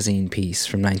LA Magazine piece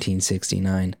from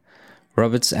 1969,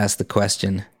 Roberts asked the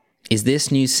question, is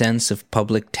this new sense of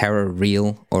public terror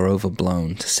real or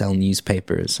overblown to sell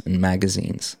newspapers and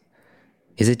magazines?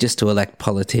 Is it just to elect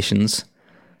politicians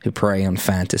who prey on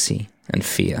fantasy and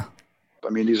fear? I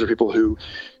mean, these are people who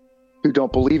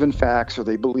don't believe in facts, or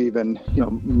they believe in, you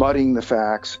know, mudding the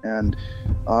facts, and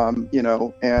you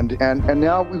know, and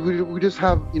now we just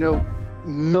have, you know,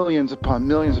 millions upon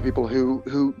millions of people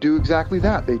who do exactly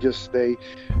that.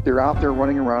 They're out there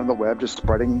running around the web just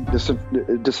spreading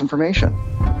disinformation.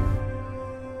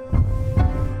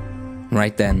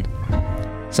 Right then,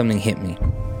 something hit me.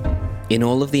 In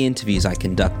all of the interviews I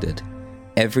conducted,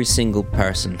 every single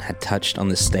person had touched on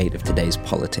the state of today's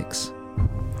politics,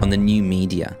 on the new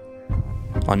media,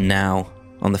 on now,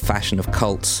 on the fashion of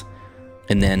cults,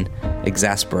 and then,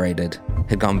 exasperated,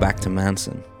 had gone back to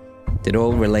Manson. It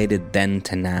all related then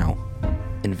to now,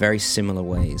 in very similar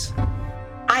ways.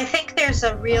 I think there's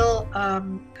a real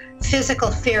physical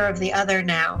fear of the other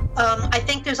now. I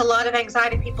think there's a lot of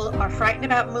anxiety. People are frightened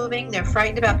about moving. They're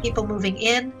frightened about people moving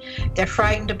in. They're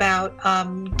frightened about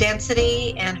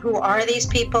density and who are these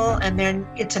people. And then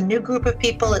it's a new group of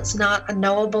people. It's not a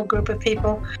knowable group of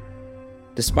people.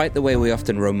 Despite the way we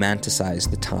often romanticize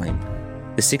the time,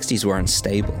 the 60s were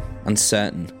unstable,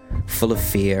 uncertain, full of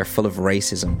fear, full of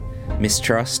racism,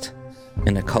 mistrust,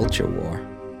 and a culture war.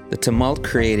 The tumult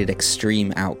created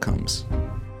extreme outcomes.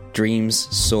 Dreams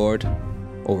soared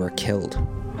or were killed.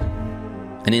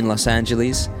 And in Los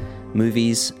Angeles,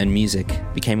 movies and music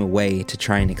became a way to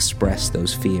try and express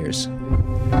those fears.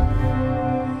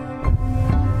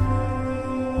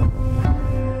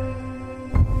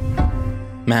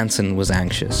 Manson was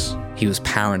anxious. He was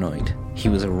paranoid. He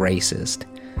was a racist.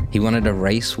 He wanted a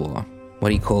race war,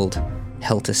 what he called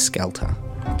Helter Skelter.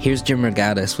 Here's Jim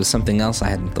Regatas with something else I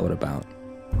hadn't thought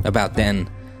about then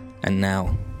and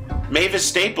now. Mavis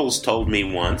Staples told me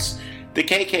once the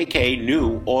KKK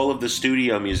knew all of the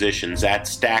studio musicians at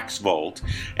Stax Volt,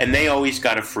 and they always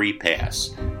got a free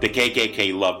pass. The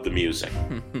KKK loved the music.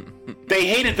 They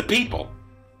hated the people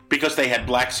because they had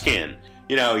black skin.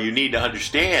 You know, you need to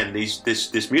understand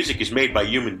this music is made by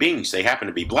human beings. They happen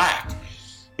to be black.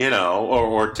 You know,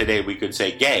 or today we could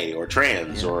say gay or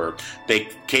trans, or they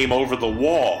came over the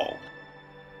wall.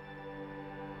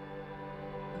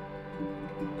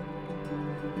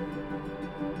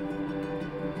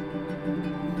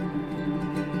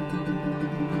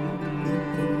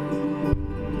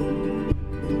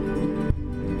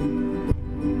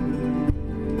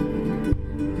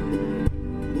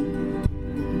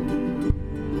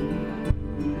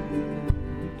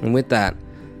 And with that,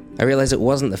 I realized it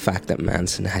wasn't the fact that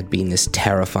Manson had been this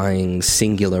terrifying,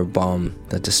 singular bomb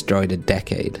that destroyed a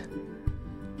decade.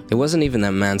 It wasn't even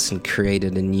that Manson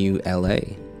created a new LA.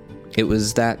 It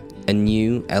was that a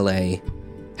new LA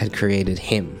had created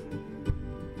him.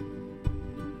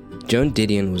 Joan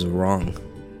Didion was wrong.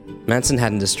 Manson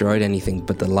hadn't destroyed anything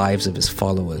but the lives of his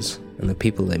followers and the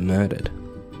people they murdered.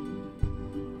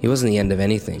 He wasn't the end of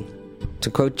anything.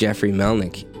 To quote Jeffrey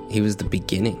Melnick, he was the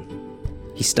beginning.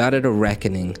 He started a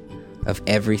reckoning of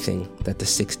everything that the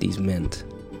 60s meant.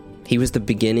 He was the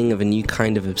beginning of a new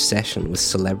kind of obsession with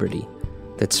celebrity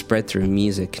that spread through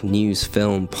music, news,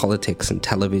 film, politics, and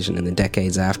television in the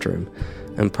decades after him,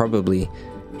 and probably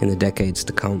in the decades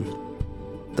to come.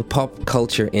 The pop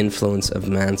culture influence of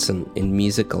Manson in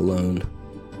music alone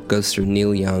goes through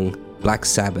Neil Young, Black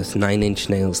Sabbath, Nine Inch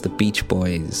Nails, the Beach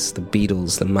Boys, the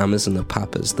Beatles, the Mamas and the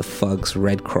Papas, the Fugs,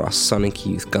 Red Cross, Sonic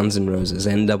Youth, Guns N' Roses,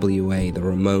 NWA, the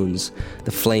Ramones,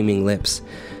 the Flaming Lips,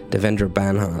 Devendra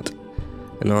Banhart,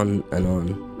 and on and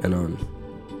on and on.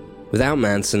 Without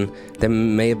Manson, there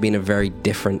may have been a very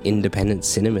different independent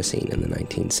cinema scene in the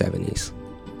 1970s.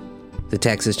 The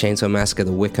Texas Chainsaw Massacre,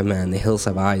 The Wicker Man, The Hills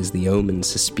Have Eyes, The Omen,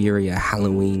 Suspiria,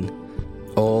 Halloween,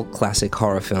 all classic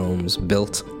horror films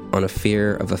built on a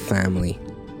fear of a family,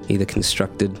 either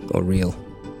constructed or real.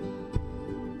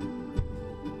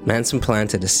 Manson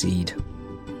planted a seed,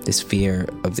 this fear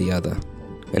of the other,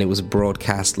 and it was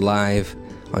broadcast live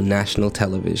on national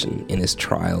television in his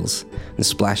trials and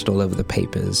splashed all over the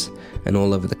papers and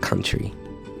all over the country.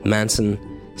 Manson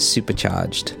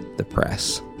supercharged the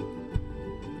press.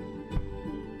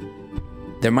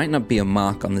 There might not be a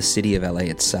mark on the city of LA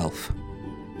itself.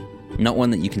 Not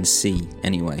one that you can see,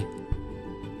 anyway.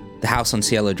 The house on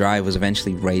Cielo Drive was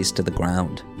eventually razed to the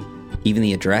ground. Even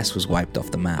the address was wiped off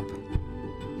the map.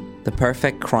 The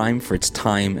perfect crime for its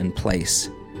time and place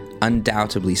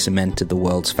undoubtedly cemented the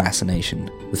world's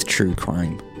fascination with true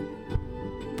crime.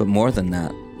 But more than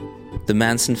that, the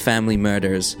Manson family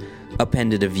murders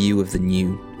upended a view of the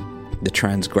new, the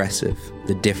transgressive,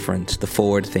 the different, the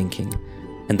forward-thinking,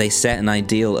 and they set an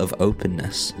ideal of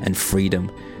openness and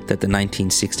freedom that the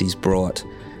 1960s brought.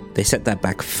 They set that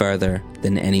back further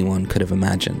than anyone could have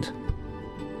imagined.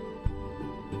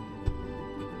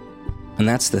 And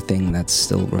that's the thing that's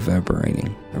still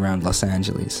reverberating around Los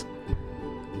Angeles,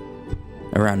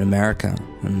 around America,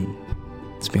 and,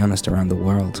 let's be honest, around the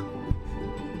world.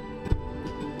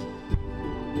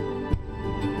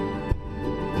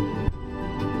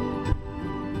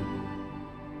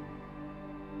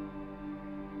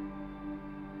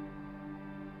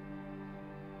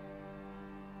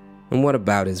 And what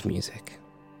about his music?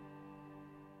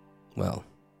 Well,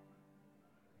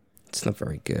 it's not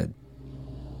very good.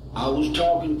 I was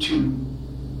talking to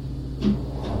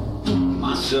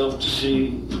myself to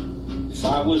see if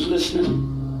I was listening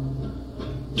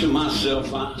to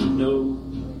myself. I know,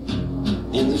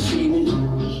 and the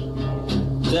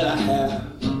feelings that I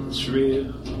have, it's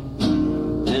real.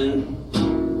 And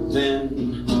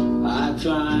then I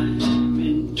climb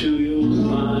into your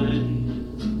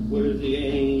mind where the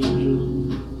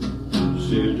angels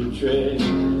fear to tread.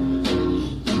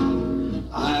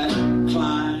 I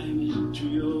climb into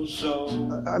your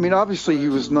soul. I mean, obviously, he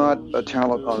was not a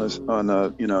talent on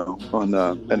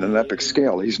an epic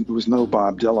scale. He was no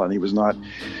Bob Dylan. He was not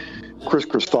Chris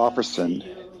Christopherson.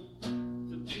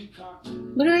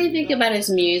 What do I think about his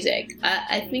music?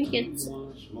 I think it's,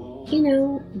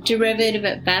 derivative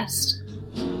at best.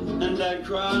 And I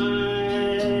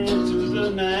cry through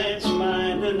the night's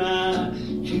mind, and I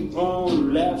keep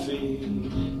on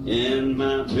laughing in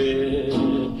my bed,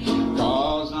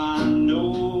 'cause I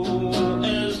know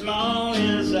as long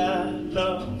as I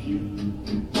love you,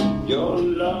 your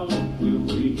love will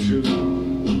be true.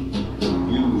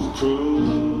 You've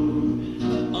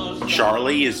proved.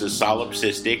 Charlie is a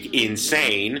solipsistic,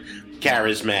 insane,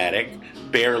 charismatic,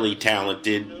 barely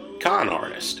talented con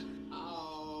artist.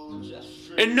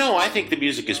 And no, I think the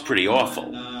music is pretty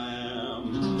awful.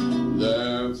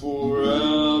 There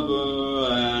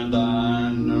forever, and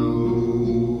I know.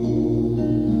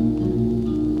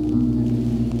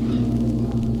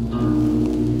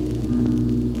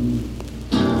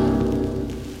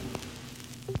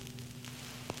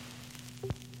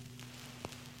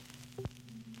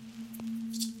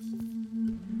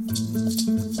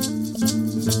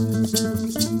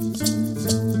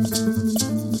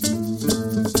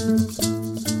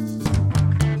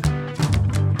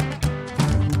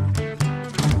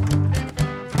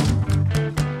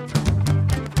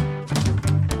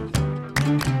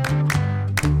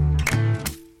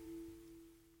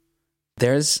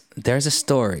 There's a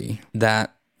story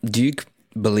that Duke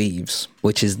believes,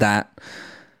 which is that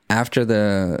after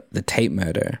the Tate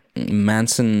murder,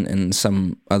 Manson and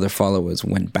some other followers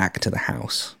went back to the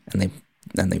house and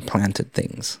they planted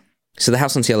things. So the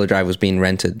house on Cielo Drive was being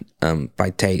rented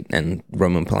by Tate and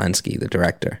Roman Polanski, the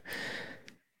director.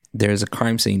 There's a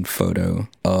crime scene photo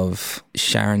of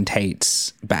Sharon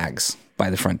Tate's bags by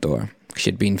the front door.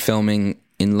 She'd been filming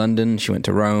in London. She went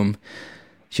to Rome.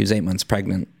 She was 8 months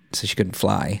pregnant, so she couldn't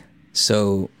fly.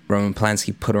 So Roman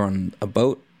Polanski put her on a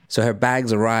boat. So her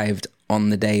bags arrived on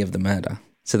the day of the murder.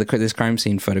 So this crime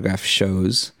scene photograph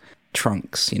shows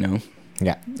trunks, you know?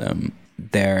 Yeah.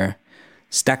 They're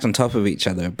stacked on top of each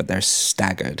other, but they're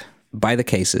staggered. By the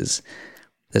cases,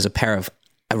 there's a pair of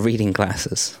reading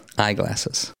glasses,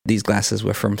 eyeglasses. These glasses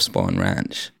were from Spawn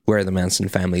Ranch, where the Manson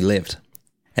family lived.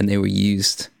 And they were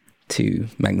used to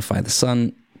magnify the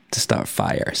sun to start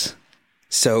fires.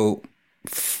 So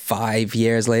 6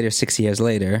 years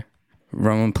later,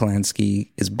 Roman Polanski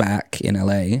is back in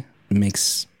LA,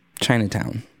 makes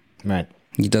Chinatown. Right.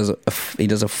 He does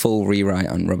a full rewrite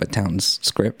on Robert Towne's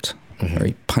script, where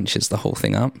he punches the whole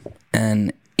thing up.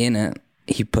 And in it,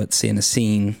 he puts in a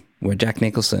scene where Jack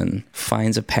Nicholson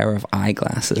finds a pair of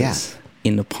eyeglasses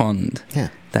in the pond. Yeah.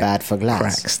 That Bad for glass.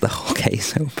 cracks the whole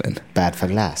case open. Bad for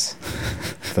glass.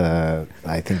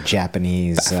 I think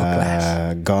Japanese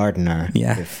gardener.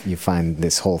 Yeah. If you find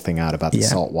this whole thing out about the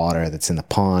salt water that's in the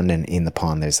pond, and in the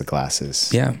pond there's the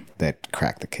glasses that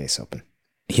crack the case open.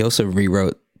 He also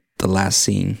rewrote the last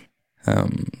scene.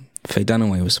 Faye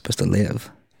Dunaway was supposed to live.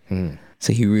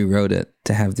 So he rewrote it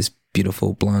to have this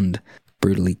beautiful blonde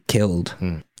brutally killed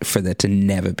for there to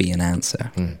never be an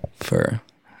answer for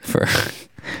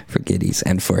Giddies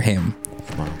and for him.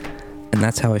 Wow. And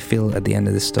that's how I feel at the end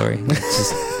of this story. It's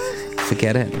just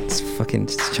forget it. It's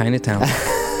Chinatown.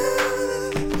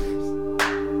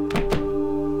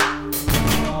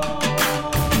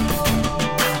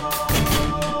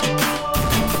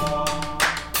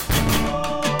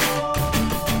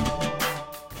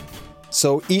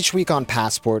 So each week on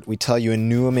Passport, we tell you a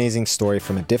new amazing story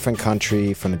from a different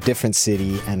country, from a different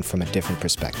city, and from a different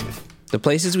perspective. The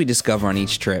places we discover on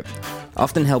each trip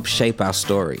often help shape our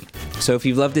story. So if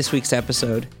you've loved this week's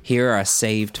episode, here are our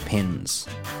saved pins.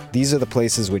 These are the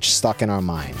places which stuck in our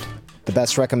mind. The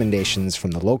best recommendations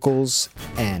from the locals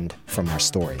and from our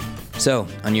story. So,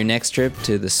 on your next trip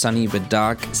to the sunny but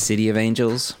dark City of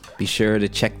Angels, be sure to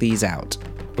check these out.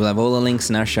 We'll have all the links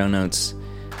in our show notes.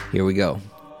 Here we go.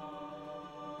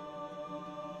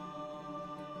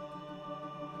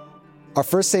 Our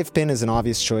first safe pin is an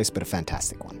obvious choice, but a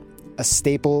fantastic one. A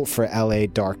staple for LA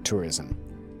dark tourism.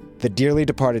 The dearly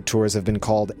departed tours have been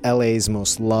called LA's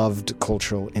most loved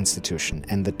cultural institution,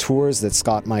 and the tours that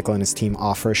Scott Michael and his team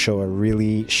offer show a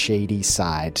really shady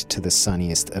side to the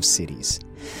sunniest of cities.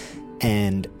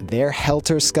 And their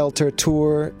Helter Skelter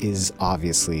tour is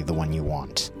obviously the one you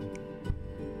want.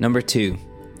 Number 2,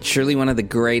 surely one of the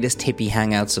greatest hippie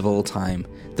hangouts of all time,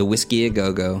 the Whiskey A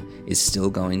Go-Go is still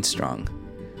going strong.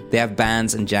 They have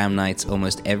bands and jam nights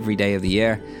almost every day of the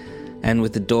year, and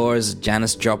with The Doors,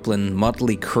 Janis Joplin,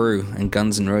 Motley Crue, and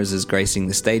Guns N' Roses gracing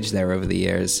the stage there over the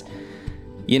years,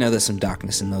 you know there's some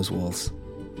darkness in those walls.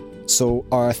 So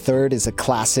our third is a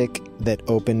classic that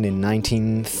opened in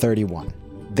 1931.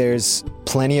 There's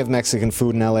plenty of Mexican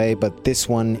food in LA, but this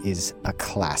one is a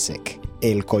classic.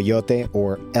 El Coyote,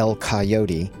 or El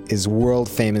Coyote, is world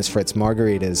famous for its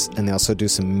margaritas, and they also do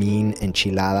some mean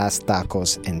enchiladas,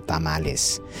 tacos, and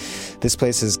tamales. This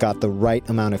place has got the right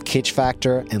amount of kitsch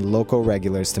factor and local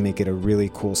regulars to make it a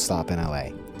really cool stop in LA.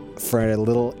 For a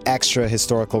little extra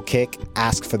historical kick,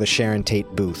 ask for the Sharon Tate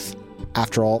booth.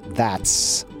 After all,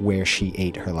 that's where she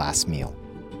ate her last meal.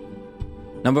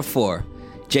 Number 4.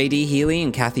 J.D. Healy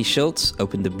and Kathy Schultz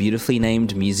opened the beautifully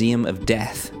named Museum of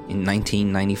Death in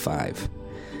 1995.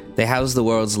 They house the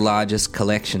world's largest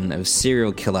collection of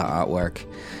serial killer artwork,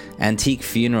 antique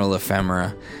funeral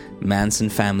ephemera, Manson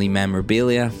family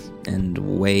memorabilia, and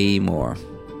way more,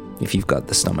 if you've got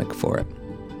the stomach for it.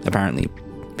 Apparently,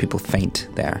 people faint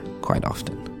there quite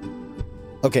often.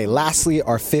 Okay, lastly,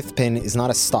 our fifth pin is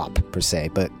not a stop per se,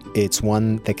 but it's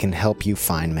one that can help you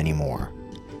find many more.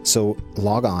 So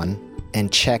log on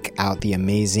and check out the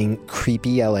amazing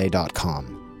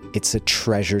creepyla.com. It's a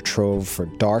treasure trove for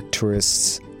dark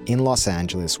tourists in Los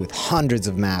Angeles with hundreds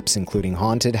of maps including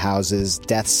haunted houses,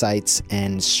 death sites,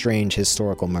 and strange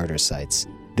historical murder sites.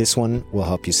 This one will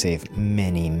help you save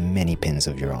many, many pins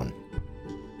of your own.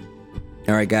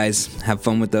 All right, guys, have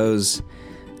fun with those,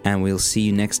 and we'll see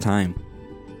you next time.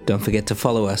 Don't forget to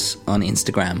follow us on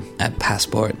Instagram at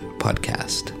Passport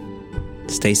Podcast.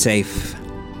 Stay safe.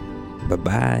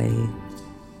 Bye-bye.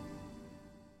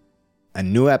 A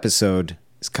new episode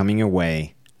is coming your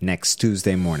way next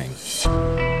Tuesday morning.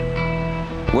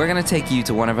 We're going to take you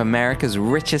to one of America's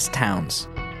richest towns.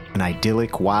 An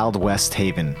idyllic Wild West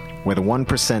haven where the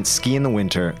 1% ski in the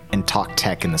winter and talk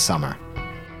tech in the summer.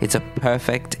 It's a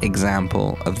perfect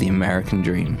example of the American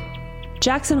dream.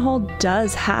 Jackson Hole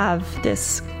does have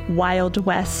this Wild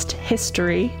West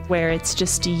history where it's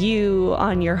just you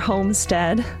on your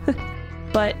homestead.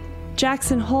 But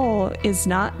Jackson Hole is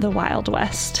not the Wild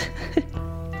West.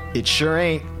 It sure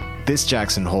ain't. This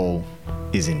Jackson Hole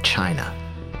is in China.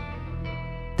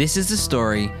 This is the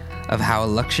story of how a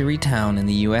luxury town in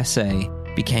the USA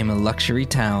became a luxury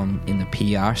town in the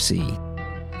PRC.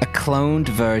 A cloned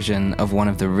version of one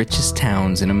of the richest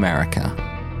towns in America.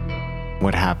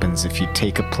 What happens if you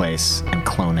take a place and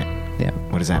clone it? Yeah.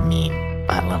 What does that mean?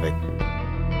 I love it.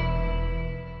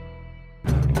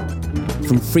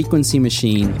 From Frequency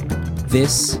Machine,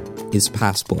 this is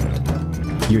Passport.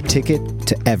 Your ticket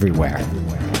to everywhere.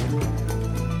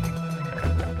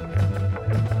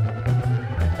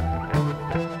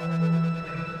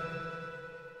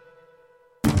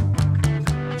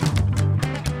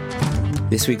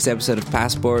 This week's episode of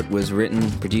Passport was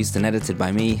written, produced, and edited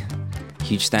by me.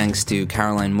 Huge thanks to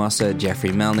Caroline Mossa, Jeffrey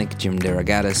Melnick, Jim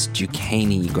DeRogatis, Duke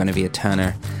Haney, Guinevere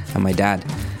Turner, and my dad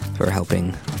for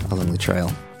helping along the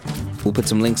trail. We'll put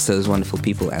some links to those wonderful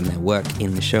people and their work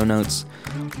in the show notes.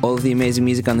 All of the amazing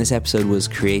music on this episode was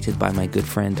created by my good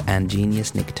friend and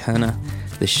genius Nick Turner.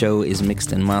 The show is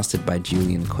mixed and mastered by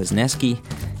Julian Kwasniewski.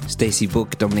 Stacy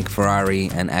Book, Dominic Ferrari,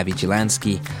 and Avi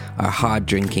Jelansky are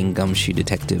hard-drinking gumshoe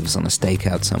detectives on a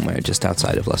stakeout somewhere just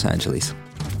outside of Los Angeles.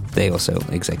 They also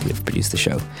executive produce the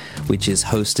show, which is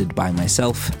hosted by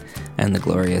myself and the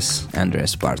glorious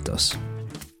Andres Bartos.